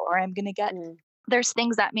poodle, or I'm going to get mm, there's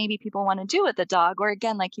things that maybe people want to do with the dog, or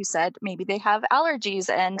again, like you said, maybe they have allergies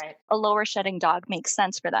and right. a lower shedding dog makes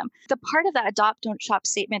sense for them. The part of that adopt don't shop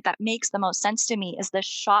statement that makes the most sense to me is the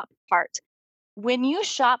shop part. When you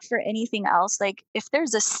shop for anything else, like if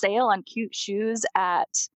there's a sale on cute shoes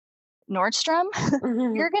at Nordstrom,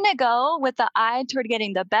 Mhm, you're going to go with the eye toward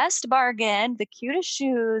getting the best bargain, the cutest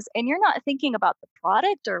shoes, and you're not thinking about the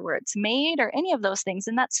product or where it's made or any of those things.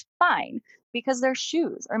 And that's fine because they're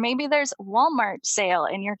shoes. Or maybe there's Walmart sale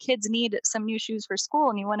and your kids need some new shoes for school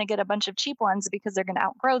and you want to get a bunch of cheap ones because they're going to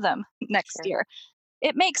outgrow them next sure. year.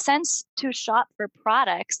 It makes sense to shop for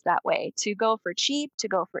products that way, to go for cheap, to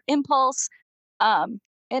go for impulse. Um,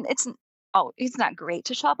 and it's not great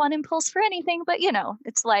to shop on impulse for anything, but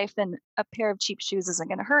it's life and a pair of cheap shoes isn't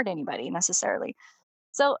going to hurt anybody necessarily.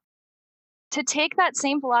 So to take that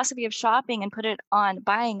same philosophy of shopping and put it on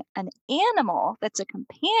buying an animal that's a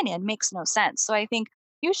companion makes no sense. So I think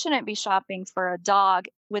you shouldn't be shopping for a dog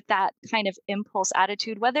with that kind of impulse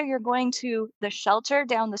attitude, whether you're going to the shelter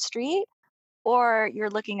down the street or you're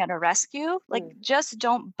looking at a rescue. Like, Mm, just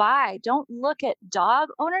don't look at dog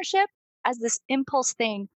ownership as this impulse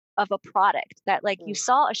thing of a product that, like, you mm,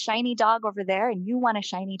 saw a shiny dog over there and you want a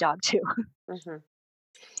shiny dog too. mhm.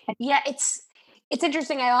 Yeah, it's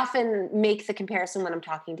interesting. I often make the comparison when I'm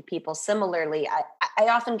talking to people. Similarly, I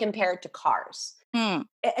often compare it to cars. Mm,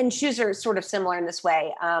 And shoes are sort of similar in this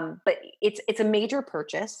way, but it's a major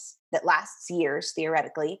purchase that lasts years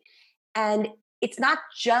theoretically, and it's not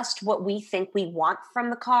just what we think we want from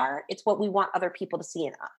the car; it's what we want other people to see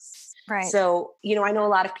in us. right. So, I know a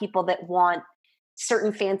lot of people that want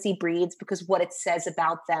certain fancy breeds because what it says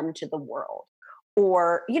about them to the world.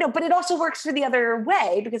 Or, but it also works for the other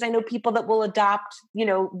way because I know people that will adopt,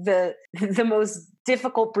 the the most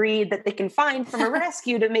difficult breed that they can find from a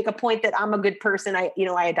rescue to make a point that I'm a good person. I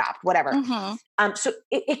adopt whatever. Hmm. So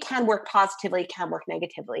it can work positively, it can work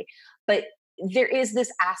negatively, but there is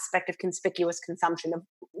this aspect of conspicuous consumption of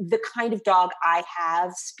the kind of dog I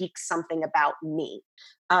have speaks something about me,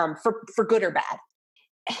 for good or bad.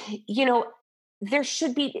 you know, there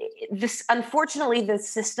should be this. Unfortunately, the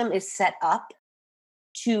system is set up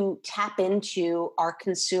to tap into our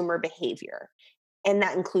consumer behavior. And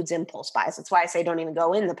that includes impulse buys. That's why I say don't even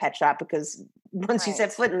go in the pet shop, because once you set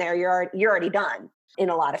Right. foot in there, you're already done in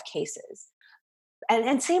a lot of cases.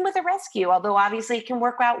 And same with a rescue, although obviously it can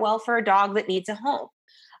work out well for a dog that needs a home.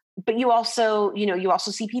 But you also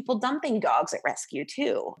see people dumping dogs at rescue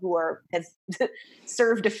too, who are have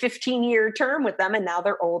served a 15-year term with them, and now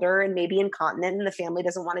they're older and maybe incontinent, and the family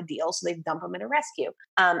doesn't want to deal, so they dump them in a rescue.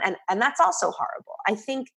 And that's also horrible. I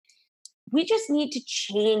think we just need to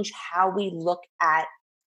change how we look at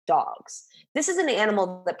dogs. This is an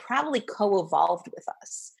animal that probably co-evolved with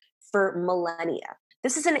us for millennia.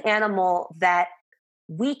 This is an animal that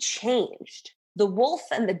we changed. The wolf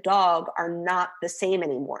and the dog are not the same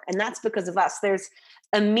anymore. And that's because of us. There's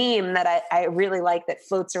a meme that I really like that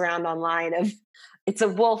floats around online of it's a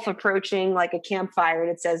wolf approaching like a campfire,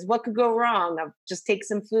 and it says, "What could go wrong? I'll just take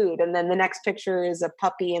some food." And then the next picture is a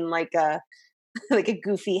puppy in like a like a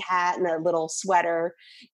goofy hat and a little sweater.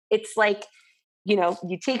 It's like,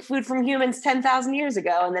 you take food from humans 10,000 years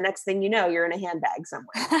ago, and the next thing you know, you're in a handbag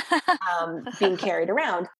somewhere, being carried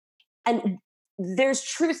around. And there's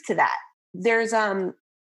truth to that. There's a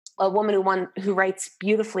woman who writes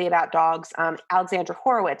beautifully about dogs, Alexandra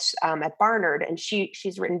Horowitz, at Barnard, and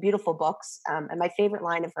she's written beautiful books. And my favorite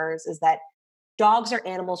line of hers is that dogs are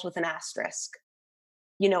animals with an asterisk.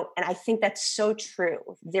 And I think that's so true.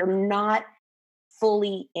 They're not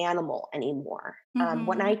fully animal anymore.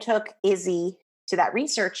 When Hmm. I took Izzy to that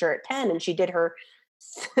researcher at Penn, and she did her,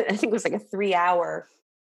 I think it was like a 3-hour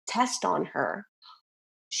test on her,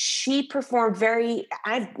 she performed very.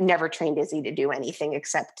 I've never trained Izzy to do anything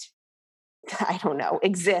except, I don't know,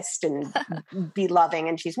 exist and be loving,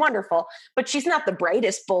 and she's wonderful, but she's not the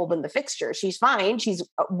brightest bulb in the fixture. She's fine. She's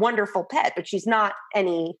a wonderful pet, but she's no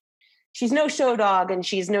show dog, and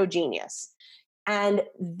she's no genius. And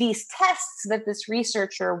these tests that this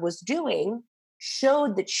researcher was doing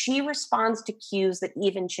showed that she responds to cues that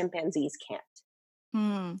even chimpanzees can't,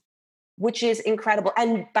 Mm. which is incredible.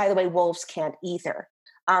 And by the way, wolves can't either.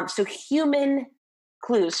 So human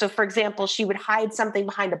clues. So, for example, she would hide something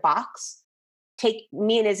behind a box, take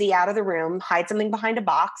me and Izzy out of the room, hide something behind a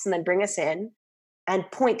box, and then bring us in and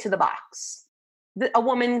point to the box. A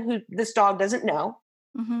woman who this dog doesn't know,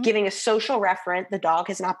 Hmm. giving a social referent the dog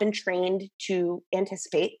has not been trained to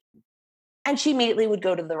anticipate, and she immediately would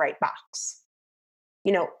go to the right box.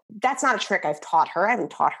 That's not a trick I've taught her. I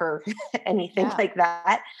haven't taught her anything Yeah. like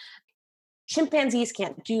that. Chimpanzees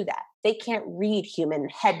can't do that. They can't read human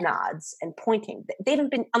head nods and pointing. They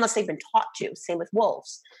haven't been, unless they've been taught to. Same with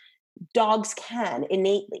wolves. Dogs can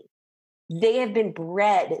innately. They have been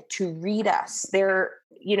bred to read us. There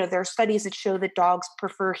are studies that show that dogs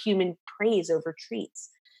prefer human praise over treats.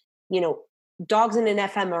 You know, Dogs in an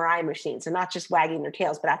fMRI machine, so not just wagging their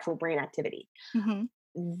tails, but actual brain activity. Hmm.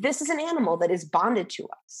 This is an animal that is bonded to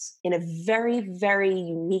us in a very, very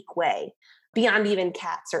unique way, beyond even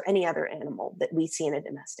cats or any other animal that we see in a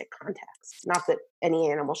domestic context. Not that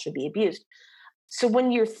any animal should be abused. So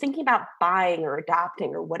when you're thinking about buying or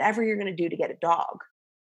adopting or whatever you're going to do to get a dog,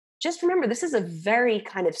 just remember this is a very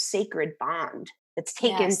kind of sacred bond that's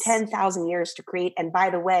taken Yes. 10,000 years to create. And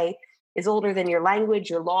by the way, is older than your language,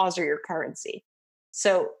 your laws, or your currency.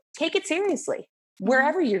 So take it seriously. Hmm.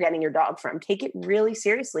 Wherever you're getting your dog from, take it really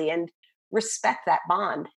seriously and respect that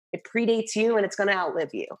bond. It predates you and it's going to outlive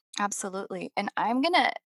you. Absolutely. And I'm going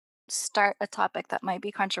to start a topic that might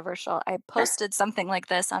be controversial. I Sure. posted something like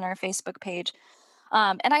this on our Facebook page.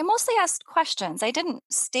 And I mostly asked questions. I didn't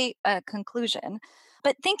state a conclusion.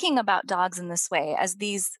 But thinking about dogs in this way as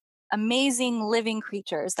these amazing living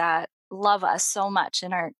creatures that love us so much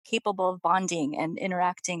and are capable of bonding and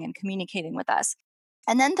interacting and communicating with us.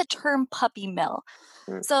 And then the term puppy mill.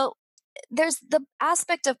 Mm, So there's the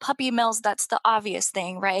aspect of puppy mills that's the obvious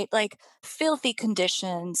thing, right? Like filthy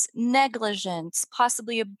conditions, negligence,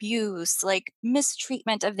 possibly abuse, like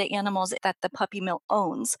mistreatment of the animals that the puppy mill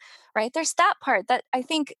owns, right? There's that part that I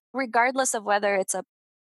think, regardless of whether it's a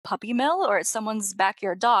puppy mill or it's someone's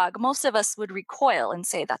backyard dog, most of us would recoil and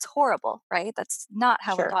say that's horrible, right? That's not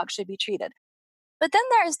how a sure. dog should be treated. But then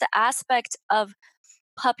there's the aspect of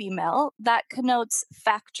puppy mill that connotes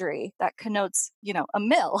factory, that connotes, a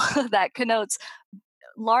mill, that connotes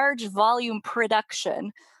large volume production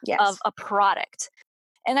of Yes. a product.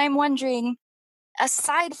 And I'm wondering,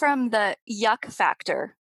 aside from the yuck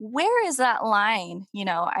factor, where is that line?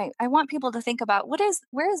 I want people to think about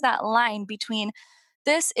where is that line between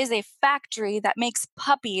this is a factory that makes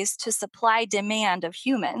puppies to supply demand of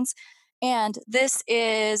humans, and this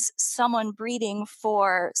is someone breeding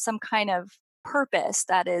for some kind of purpose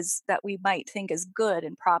that we might think is good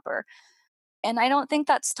and proper. And I don't think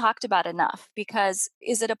that's talked about enough because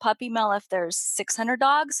is it a puppy mill if there's 600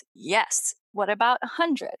 dogs? Yes. What about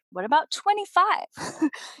 100? What about 25?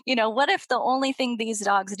 What if the only thing these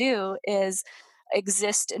dogs do is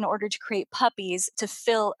exist in order to create puppies to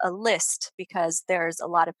fill a list because there's a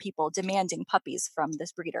lot of people demanding puppies from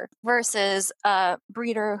this breeder versus a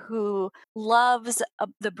breeder who loves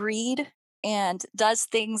the breed and does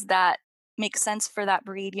things that make sense for that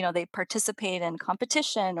breed. They participate in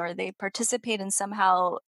competition or they participate in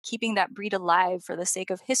somehow keeping that breed alive for the sake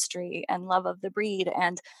of history and love of the breed.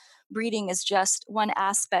 And breeding is just one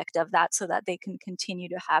aspect of that so that they can continue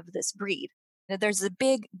to have this breed. There's a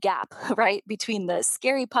big gap, right, between the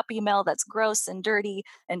scary puppy mill that's gross and dirty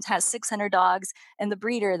and has 600 dogs and the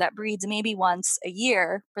breeder that breeds maybe once a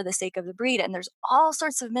year for the sake of the breed. And there's all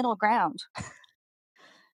sorts of middle ground.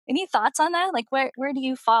 Any thoughts on that? Like where do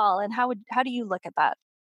you fall and how do you look at that?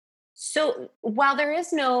 So while there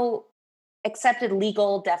is no accepted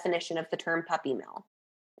legal definition of the term puppy mill,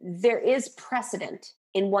 there is precedent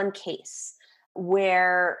in one case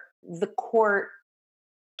where the court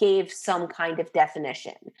gave some kind of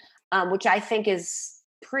definition, which I think is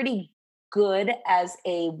pretty good as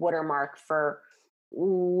a watermark for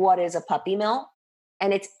what is a puppy mill.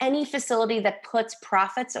 And it's any facility that puts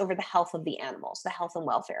profits over the health of the animals, the health and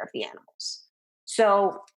welfare of the animals.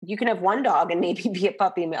 So you can have one dog and maybe be a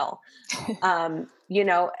puppy mill. Um, you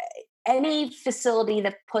know, any facility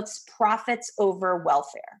that puts profits over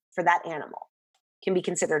welfare for that animal can be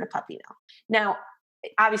considered a puppy mill. Now,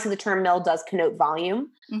 obviously, the term mill does connote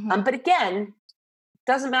volume, Mhm. but again,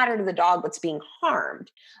 doesn't matter to the dog that's being harmed.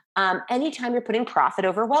 Anytime you're putting profit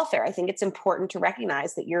over welfare, I think it's important to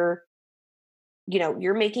recognize that you're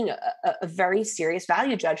making a very serious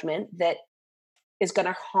value judgment that is going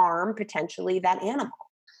to harm potentially that animal.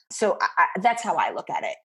 So that's how I look at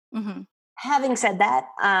it. Mhm. Having said that,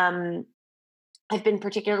 I've been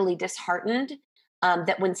particularly disheartened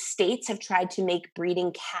that when states have tried to make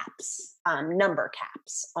breeding caps, number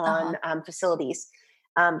caps Uh-huh. on facilities,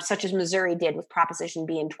 such as Missouri did with Proposition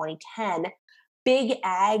B in 2010, Big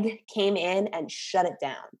Ag came in and shut it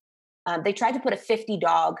down. They tried to put a 50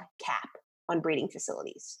 dog cap on breeding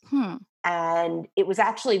facilities. Hmm. And it was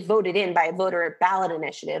actually voted in by a voter ballot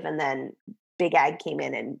initiative. And then Big Ag came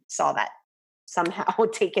in and saw that somehow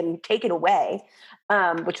taken away,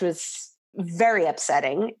 which was very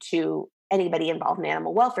upsetting to anybody involved in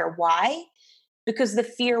animal welfare. Why? Because the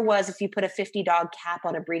fear was if you put a 50 dog cap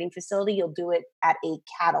on a breeding facility, you'll do it at a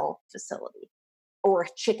cattle facility or a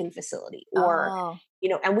chicken facility or Oh,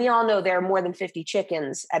 and we all know there are more than 50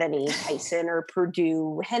 chickens at any Tyson or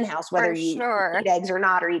Purdue hen house, whether for you sure. eat eggs or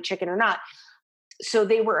not, or eat chicken or not. So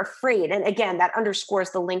they were afraid. And again, that underscores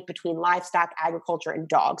the link between livestock, agriculture, and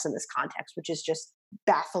dogs in this context, which is just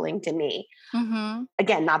baffling to me. Mhm.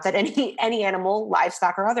 Again, not that any animal,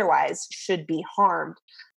 livestock or otherwise, should be harmed,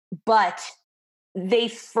 but they,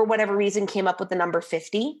 for whatever reason, came up with the number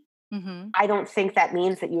 50. Mhm. I don't think that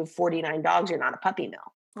means that you have 49 dogs, you're not a puppy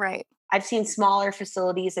mill. Right. I've seen smaller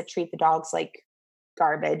facilities that treat the dogs like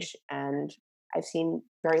garbage, and I've seen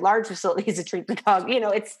very large facilities that treat the dog.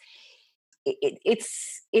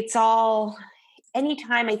 It's all.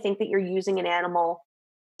 Anytime I think that you're using an animal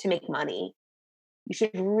to make money, you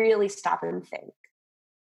should really stop and think.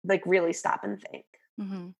 Like really stop and think.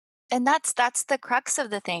 Mhm. And that's the crux of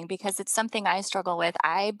the thing because it's something I struggle with.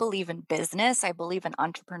 I believe in business, I believe in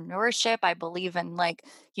entrepreneurship, I believe in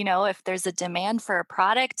if there's a demand for a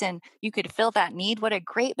product and you could fill that need, what a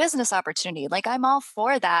great business opportunity. Like I'm all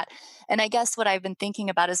for that. And I guess what I've been thinking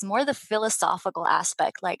about is more the philosophical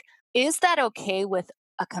aspect. Like is that okay with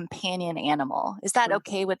a companion animal? Is that Mm.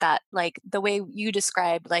 okay with that like the way you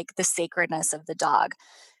described like the sacredness of the dog?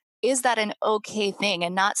 Is that an okay thing?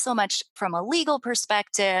 And not so much from a legal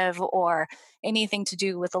perspective or anything to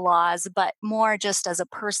do with the laws, but more just as a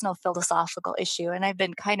personal philosophical issue. And I've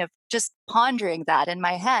been kind of just pondering that in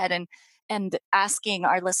my head and asking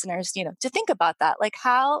our listeners, to think about that. Like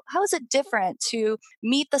how is it different to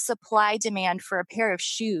meet the supply demand for a pair of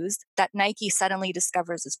shoes that Nike suddenly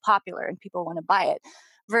discovers is popular and people want to buy it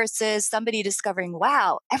versus somebody discovering,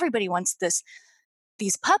 wow, everybody wants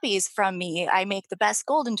these puppies from me. I make the best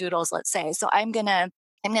golden doodles, let's say. So I'm going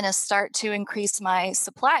to start to increase my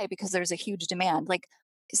supply because there's a huge demand. Like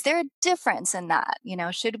is there a difference in that?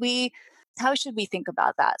 Should we how should we think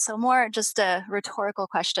about that? So more just a rhetorical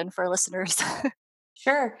question for listeners.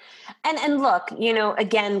 Sure. And look,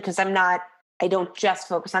 again, because I don't just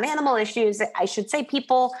focus on animal issues. I should say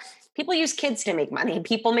people use kids to make money.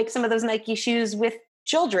 People make some of those Nike shoes with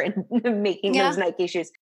children making Yeah. those Nike shoes.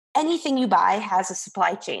 anything you buy has a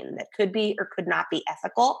supply chain that could be or could not be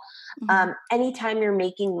ethical. Hmm. Anytime you're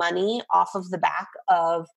making money off of the back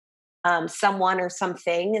of someone or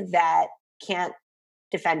something that can't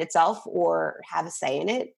defend itself or have a say in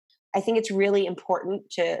it, I think it's really important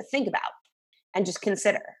to think about and just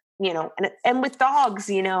consider. And with dogs,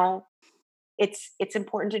 it's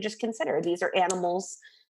important to just consider these are animals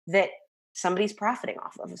that somebody's profiting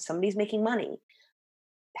off of. If somebody's making money,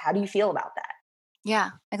 how do you feel about that?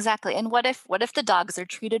 Yeah, exactly. And what if the dogs are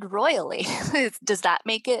treated royally? Does that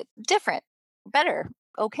make it different? Better?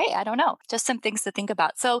 Okay, I don't know. Just some things to think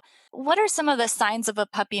about. So, what are some of the signs of a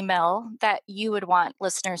puppy mill that you would want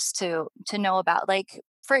listeners to know about? Like,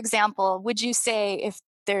 for example, would you say if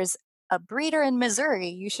there's a breeder in Missouri,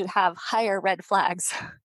 you should have higher red flags?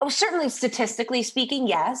 Oh, certainly statistically speaking,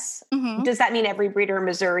 yes. Hmm. Does that mean every breeder in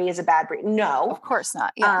Missouri is a bad breed? Of No. course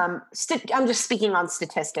not. Yeah. I'm just speaking on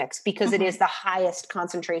statistics because it Hmm. is the highest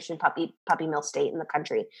concentration puppy mill state in the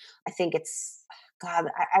country. I think it's God.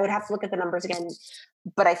 I would have to look at the numbers again,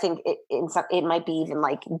 but I think it might be even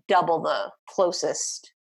like double the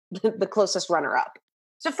closest the closest runner up.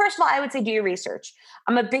 So first of all, I would say do your research.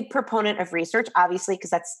 I'm a big proponent of research, obviously, because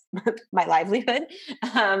that's my livelihood.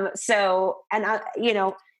 And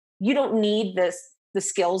you don't need the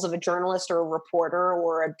skills of a journalist or a reporter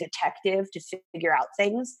or a detective to figure out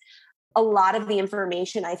things. A lot of the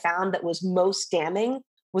information I found that was most damning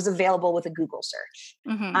was available with a Google search.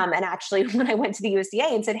 Hmm. And actually, when I went to the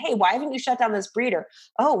USDA and said, "Hey, why haven't you shut down this breeder?"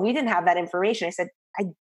 "Oh, we didn't have that information." I said, "I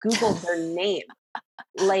Googled their name."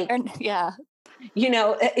 Like, Yeah.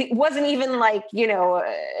 it wasn't even like,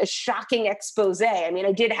 a shocking expose. I mean,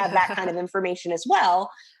 I did have that kind of information as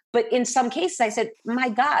well. But in some cases, I said, my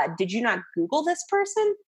God, did you not Google this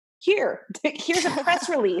person? Here's a press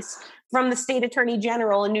release from the state attorney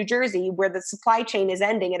general in New Jersey where the supply chain is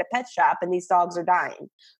ending at a pet shop and these dogs are dying.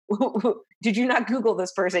 Did you not Google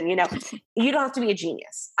this person? You don't have to be a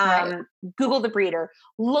genius. Right. Google the breeder,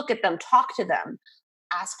 look at them, talk to them,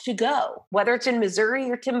 ask to go. Whether it's in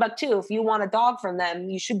Missouri or Timbuktu, if you want a dog from them,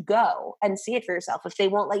 you should go and see it for yourself. If they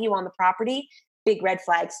won't let you on the property, big red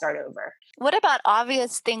flags, start over. What about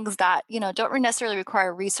obvious things that, don't necessarily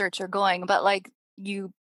require research or going, but like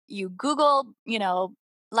you Google,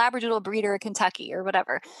 Labradoodle breeder Kentucky or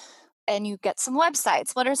whatever, and you get some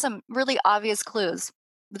websites. What are some really obvious clues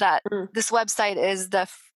that Mm. this website is the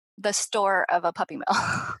store of a puppy mill?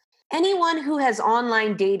 Anyone who has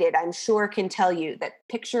online dated, I'm sure, can tell you that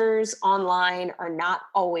pictures online are not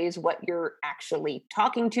always what you're actually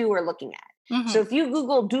talking to or looking at. So Hmm. if you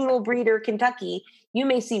Google Doodle Breeder Kentucky, you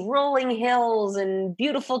may see rolling hills and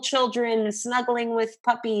beautiful children snuggling with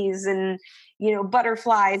puppies and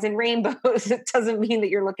butterflies and rainbows. It doesn't mean that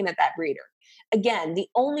you're looking at that breeder. Again, the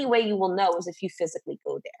only way you will know is if you physically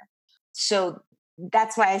go there. So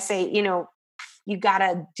that's why I say, you got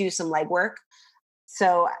to do some legwork.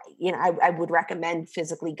 So, I would recommend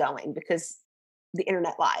physically going because the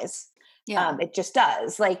internet lies. Yeah. It just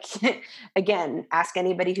does. Like, again, ask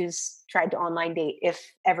anybody who's tried to online date if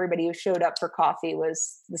everybody who showed up for coffee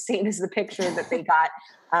was the same as the picture that they got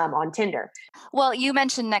on Tinder. Well, you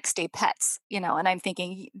mentioned next day pets, and I'm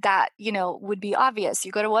thinking that, would be obvious.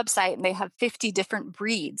 You go to a website and they have 50 different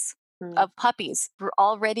breeds Mm. of puppies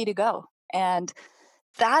all ready to go. And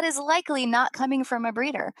that is likely not coming from a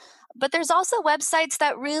breeder. But there's also websites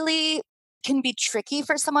that really can be tricky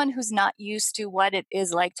for someone who's not used to what it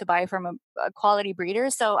is like to buy from a quality breeder.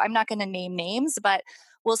 So I'm not going to name names, but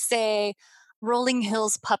we'll say Rolling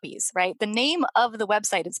Hills Puppies, right? The name of the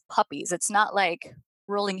website is Puppies. It's not like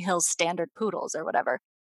Rolling Hills Standard Poodles or whatever.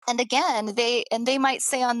 And again, they might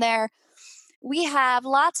say on there, we have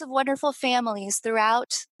lots of wonderful families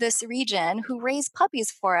throughout this region who raise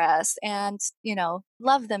puppies for us and,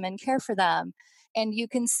 love them and care for them. And you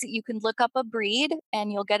can look up a breed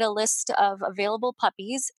and you'll get a list of available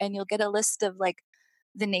puppies and you'll get a list of like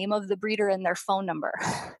the name of the breeder and their phone number.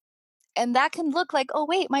 And that can look like, oh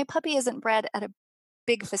wait, my puppy isn't bred at a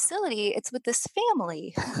big facility, it's with this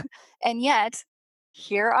family. And yet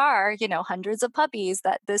here are, hundreds of puppies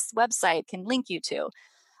that this website can link you to,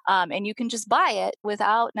 and you can just buy it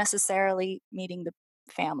without necessarily meeting the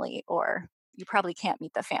family, or you probably can't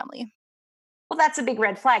meet the family. Well, that's a big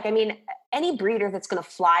red flag. I mean, any breeder that's going to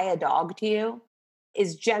fly a dog to you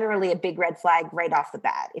is generally a big red flag right off the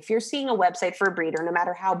bat. If you're seeing a website for a breeder, no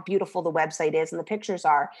matter how beautiful the website is and the pictures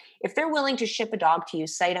are, if they're willing to ship a dog to you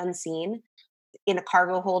sight unseen in a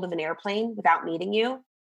cargo hold of an airplane without meeting you,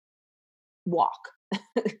 walk,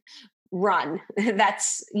 run.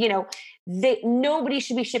 That's, nobody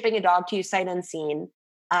should be shipping a dog to you sight unseen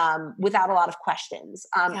without a lot of questions.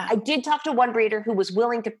 Yeah. I did talk to one breeder who was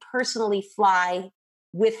willing to personally fly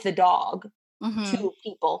with the dog Mhm. to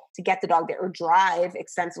people to get the dog there, or drive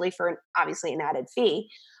extensively for obviously an added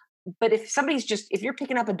fee. But if you're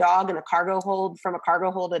picking up a dog in a cargo hold from a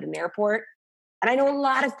cargo hold at an airport, and I know a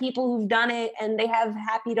lot of people who've done it and they have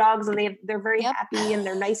happy dogs and they're very Yep. happy and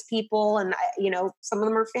they're nice people. And, some of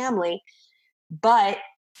them are family, but,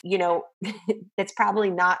 you know, it's probably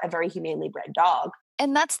not a very humanely bred dog.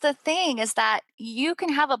 And that's the thing is that you can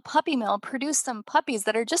have a puppy mill produce some puppies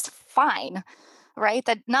that are just fine, right?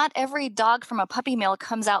 That not every dog from a puppy mill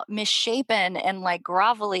comes out misshapen and like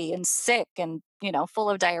grovelly and sick and, full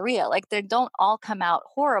of diarrhea. Like they don't all come out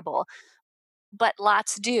horrible, but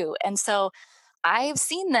lots do. And so I've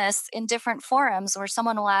seen this in different forums where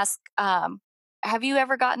someone will ask, have you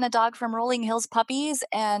ever gotten a dog from Rolling Hills Puppies?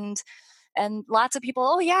 And lots of people,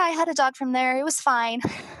 oh yeah, I had a dog from there. It was fine.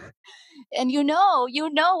 And you know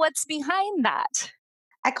what's behind that.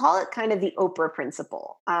 I call it kind of the Oprah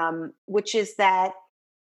principle, which is that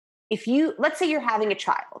let's say you're having a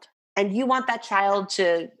child and you want that child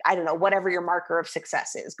to, I don't know, whatever your marker of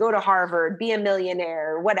success is, go to Harvard, be a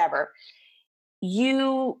millionaire, whatever.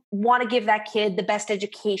 You want to give that kid the best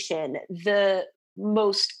education, the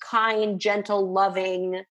most kind, gentle,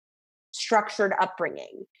 loving, structured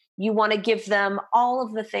upbringing. You want to give them all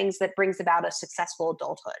of the things that brings about a successful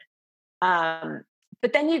adulthood. Um,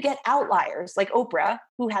 but then you get outliers like Oprah,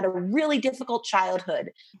 who had a really difficult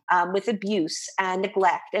childhood, with abuse and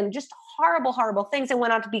neglect and just horrible, horrible things, and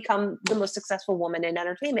went on to become the most successful woman in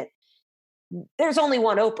entertainment. There's only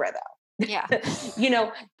one Oprah, Yeah. though. you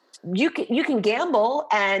know, you can gamble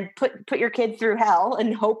and put your kid through hell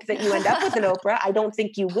and hope that you end up with an Oprah. I don't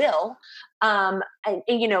think you will. And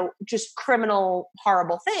just criminal,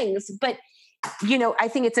 horrible things. But I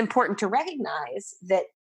think it's important to recognize that.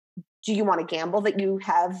 Do you want to gamble that you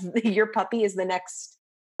have your puppy is the next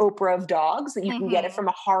Oprah of dogs, that you can get it Mhm. from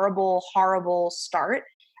a horrible, horrible start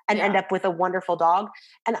and end Yeah. up with a wonderful dog?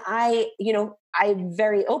 And I'm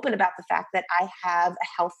very open about the fact that I have a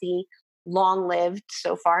healthy, long lived,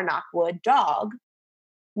 so far, knock wood, dog.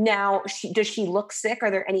 Now, does she look sick? Are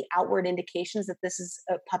there any outward indications that this is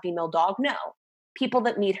a puppy mill dog? No. People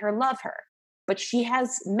that meet her love her, but she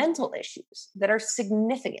has mental issues that are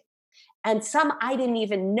significant, and some I didn't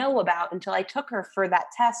even know about until I took her for that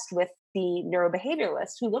test with the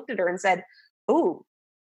neurobehavioralist, who looked at her and said, "Oh,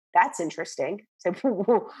 that's interesting." I said,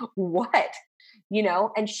 "What?"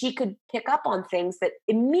 And she could pick up on things that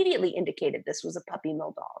immediately indicated this was a puppy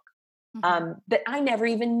mill dog, Mhm. that I never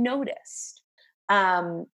even noticed,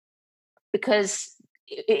 um, because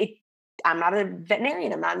I'm not a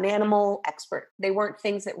veterinarian. I'm not an animal expert. They weren't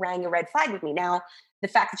things that rang a red flag with me. Now, the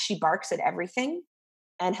fact that she barks at everything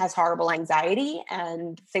and has horrible anxiety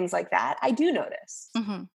and things like that, I do notice.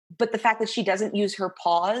 Mhm. But the fact that she doesn't use her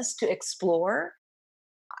paws to explore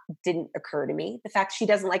didn't occur to me. The fact she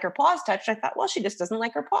doesn't like her paws touched, I thought, well, she just doesn't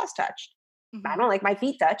like her paws touched. I Mhm. don't like my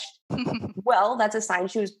feet touched. Well, that's a sign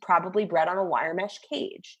she was probably bred on a wire mesh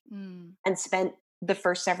cage Mm. and spent the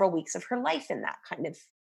first several weeks of her life in that kind of,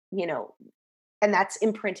 you know, and that's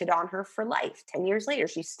imprinted on her for life. 10 years later,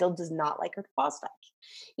 she still does not like her paws touched,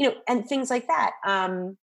 and things like that.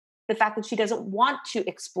 The fact that she doesn't want to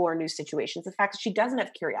explore new situations, the fact that she doesn't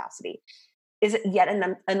have curiosity is yet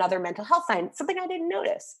another mental health sign, something I didn't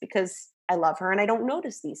notice because I love her and I don't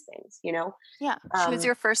notice these things. Yeah. She was Um,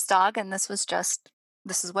 your first dog, and this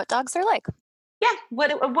is what dogs are like. yeah, what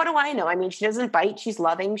do I know? I mean, she doesn't bite. She's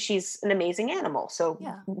loving. She's an amazing animal. So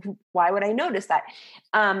Yeah. why would I notice that?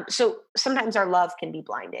 So sometimes our love can be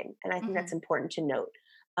blinding, and I think that's Mhm. important to note.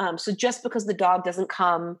 So just because the dog doesn't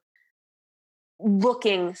come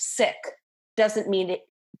looking sick doesn't mean it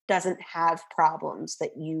doesn't have problems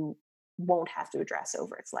that you won't have to address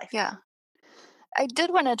over its Yeah. lifetime. I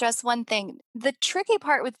did want to address one thing. The tricky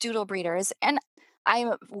part with doodle breeders, and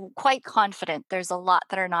I'm quite confident there's a lot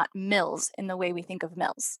that are not mills in the way we think of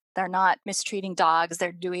mills. They're not mistreating dogs,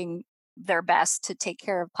 they're doing their best to take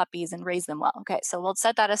care of puppies and raise them well. Okay, so we'll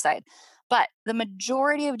set that aside. But the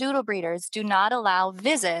majority of doodle breeders do not allow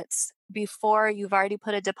visits before you've already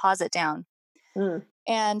put a deposit down. Mm,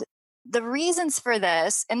 And the reasons for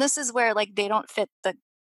this, and this is where like they don't fit the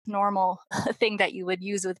normal thing that you would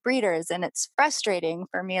use with breeders, and it's frustrating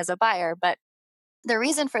for me as a buyer, but the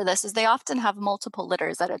reason for this is they often have multiple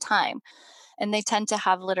litters at a time, and they tend to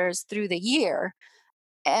have litters through the year.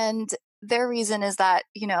 And their reason is that,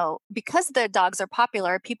 because their dogs are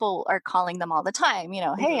popular, people are calling them all the time, hey,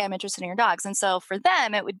 mhm. I'm interested in your dogs. And so for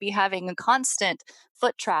them, it would be having a constant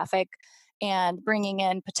foot traffic and bringing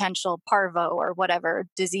in potential parvo or whatever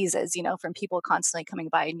diseases, from people constantly coming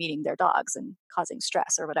by and meeting their dogs and causing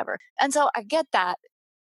stress or whatever. And so I get that.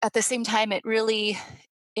 At the same time, it really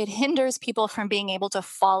it hinders people from being able to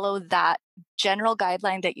follow that general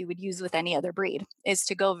guideline that you would use with any other breed, is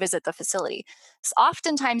to go visit the facility. So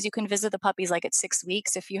oftentimes you can visit the puppies like at 6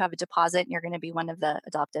 weeks if you have a deposit and you're going to be one of the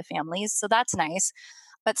adoptive families. So that's nice.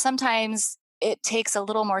 But sometimes it takes a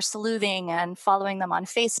little more sleuthing and following them on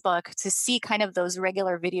Facebook to see kind of those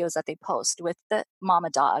regular videos that they post with the mama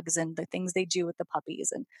dogs and the things they do with the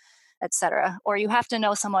puppies and etc. Or you have to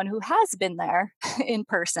know someone who has been there in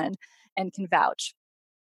person and can vouch,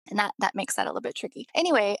 and that makes that a little bit tricky.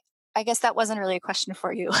 Anyway, I guess that wasn't really a question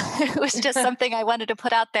for you. It was just something I wanted to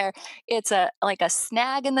put out there. It's a like a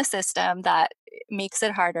snag in the system that makes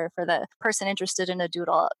it harder for the person interested in a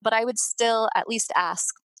doodle. But I would still at least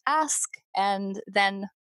ask, and then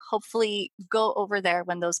hopefully go over there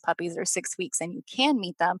when those puppies are 6 weeks and you can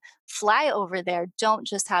meet them. Fly over there. Don't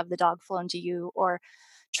just have the dog flown to you or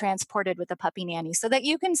transported with a puppy nanny, so that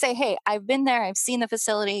you can say, hey, I've been there, I've seen the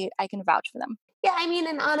facility, I can vouch for them. Yeah, I mean,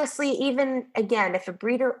 and honestly, even again, if a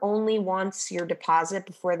breeder only wants your deposit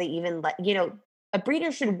before they even let, a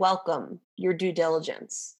breeder should welcome your due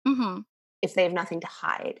diligence Hmm. if they have nothing to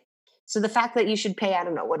hide. So the fact that you should pay, I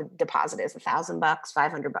don't know what a deposit is, $1,000,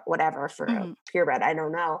 500, whatever for a Hmm. purebred, I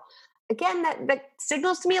don't know. Again, that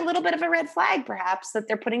signals to me a little bit of a red flag, perhaps, that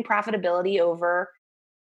they're putting profitability over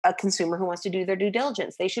a consumer who wants to do their due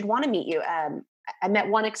diligence. They should want to meet you. I met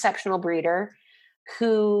one exceptional breeder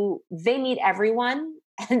who they meet everyone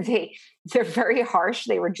and they're very harsh.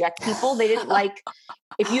 They reject people. They didn't like,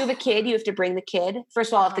 if you have a kid, you have to bring the kid.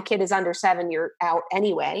 First of all, if the Uh-huh. kid is under 7, you're out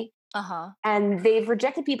anyway. Uh-huh. And they've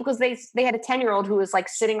rejected people because they had a 10-year-old who was like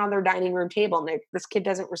sitting on their dining room table, and this kid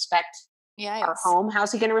doesn't respect our Yes. home.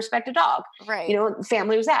 How's he going to respect a dog? Right. The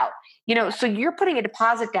family was out. Yeah. So you're putting a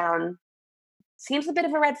deposit down, seems a bit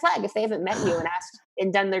of a red flag if they haven't met you and asked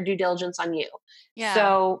and done their due diligence on you. Yeah.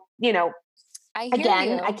 So, I hear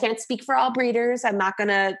again, I you. can't speak for all breeders. I'm not going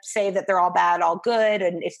to say that they're all bad, all good.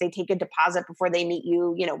 And if they take a deposit before they meet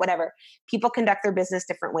you, whatever. People conduct their business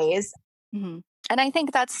different ways. Hmm. And I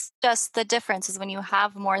think that's just the difference, is when you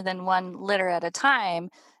have more than one litter at a time,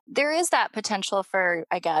 there is that potential for,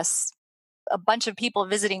 I guess, a bunch of people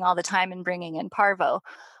visiting all the time and bringing in parvo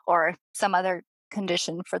or some other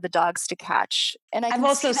condition for the dogs to catch. And I I've can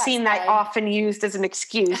also see that seen that side. often used as an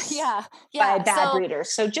excuse Yeah. by Yeah. bad So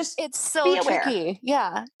breeders. So just it's so be aware. tricky.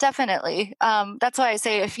 Yeah, definitely. That's why I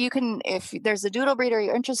say, if there's a doodle breeder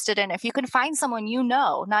you're interested in, if you can find someone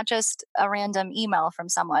not just a random email from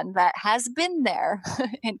someone that has been there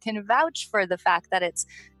and can vouch for the fact that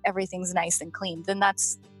everything's nice and clean, then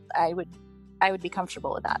I would I would be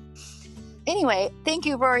comfortable with that. Anyway, thank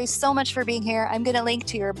you, Rory, so much for being here. I'm going to link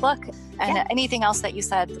to your book and Yeah. anything else that you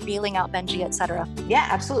said, Beeling Out Benji, etc. Yeah,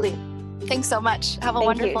 absolutely. Thanks so much. Have a Thank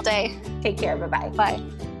wonderful you. day. Take care. Bye-bye. Bye.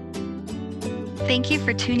 Thank you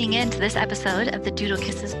for tuning in to this episode of the Doodle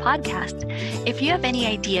Kisses podcast. If you have any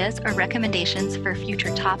ideas or recommendations for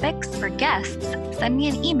future topics or guests, send me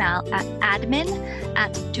an email at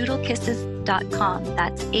admin@doodlekisses.com.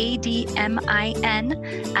 That's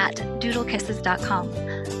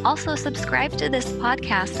ADMIN@doodlekisses.com. Also, subscribe to this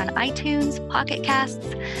podcast on iTunes, Pocket Casts,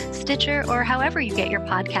 Stitcher, or however you get your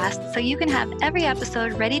podcasts, so you can have every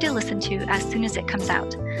episode ready to listen to as soon as it comes out.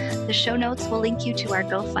 The show notes will link you to our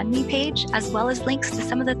GoFundMe page, as well as links to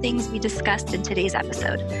some of the things we discussed in today's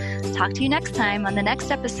episode. Talk to you next time on the next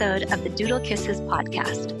episode of the Doodle Kisses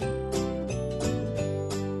podcast.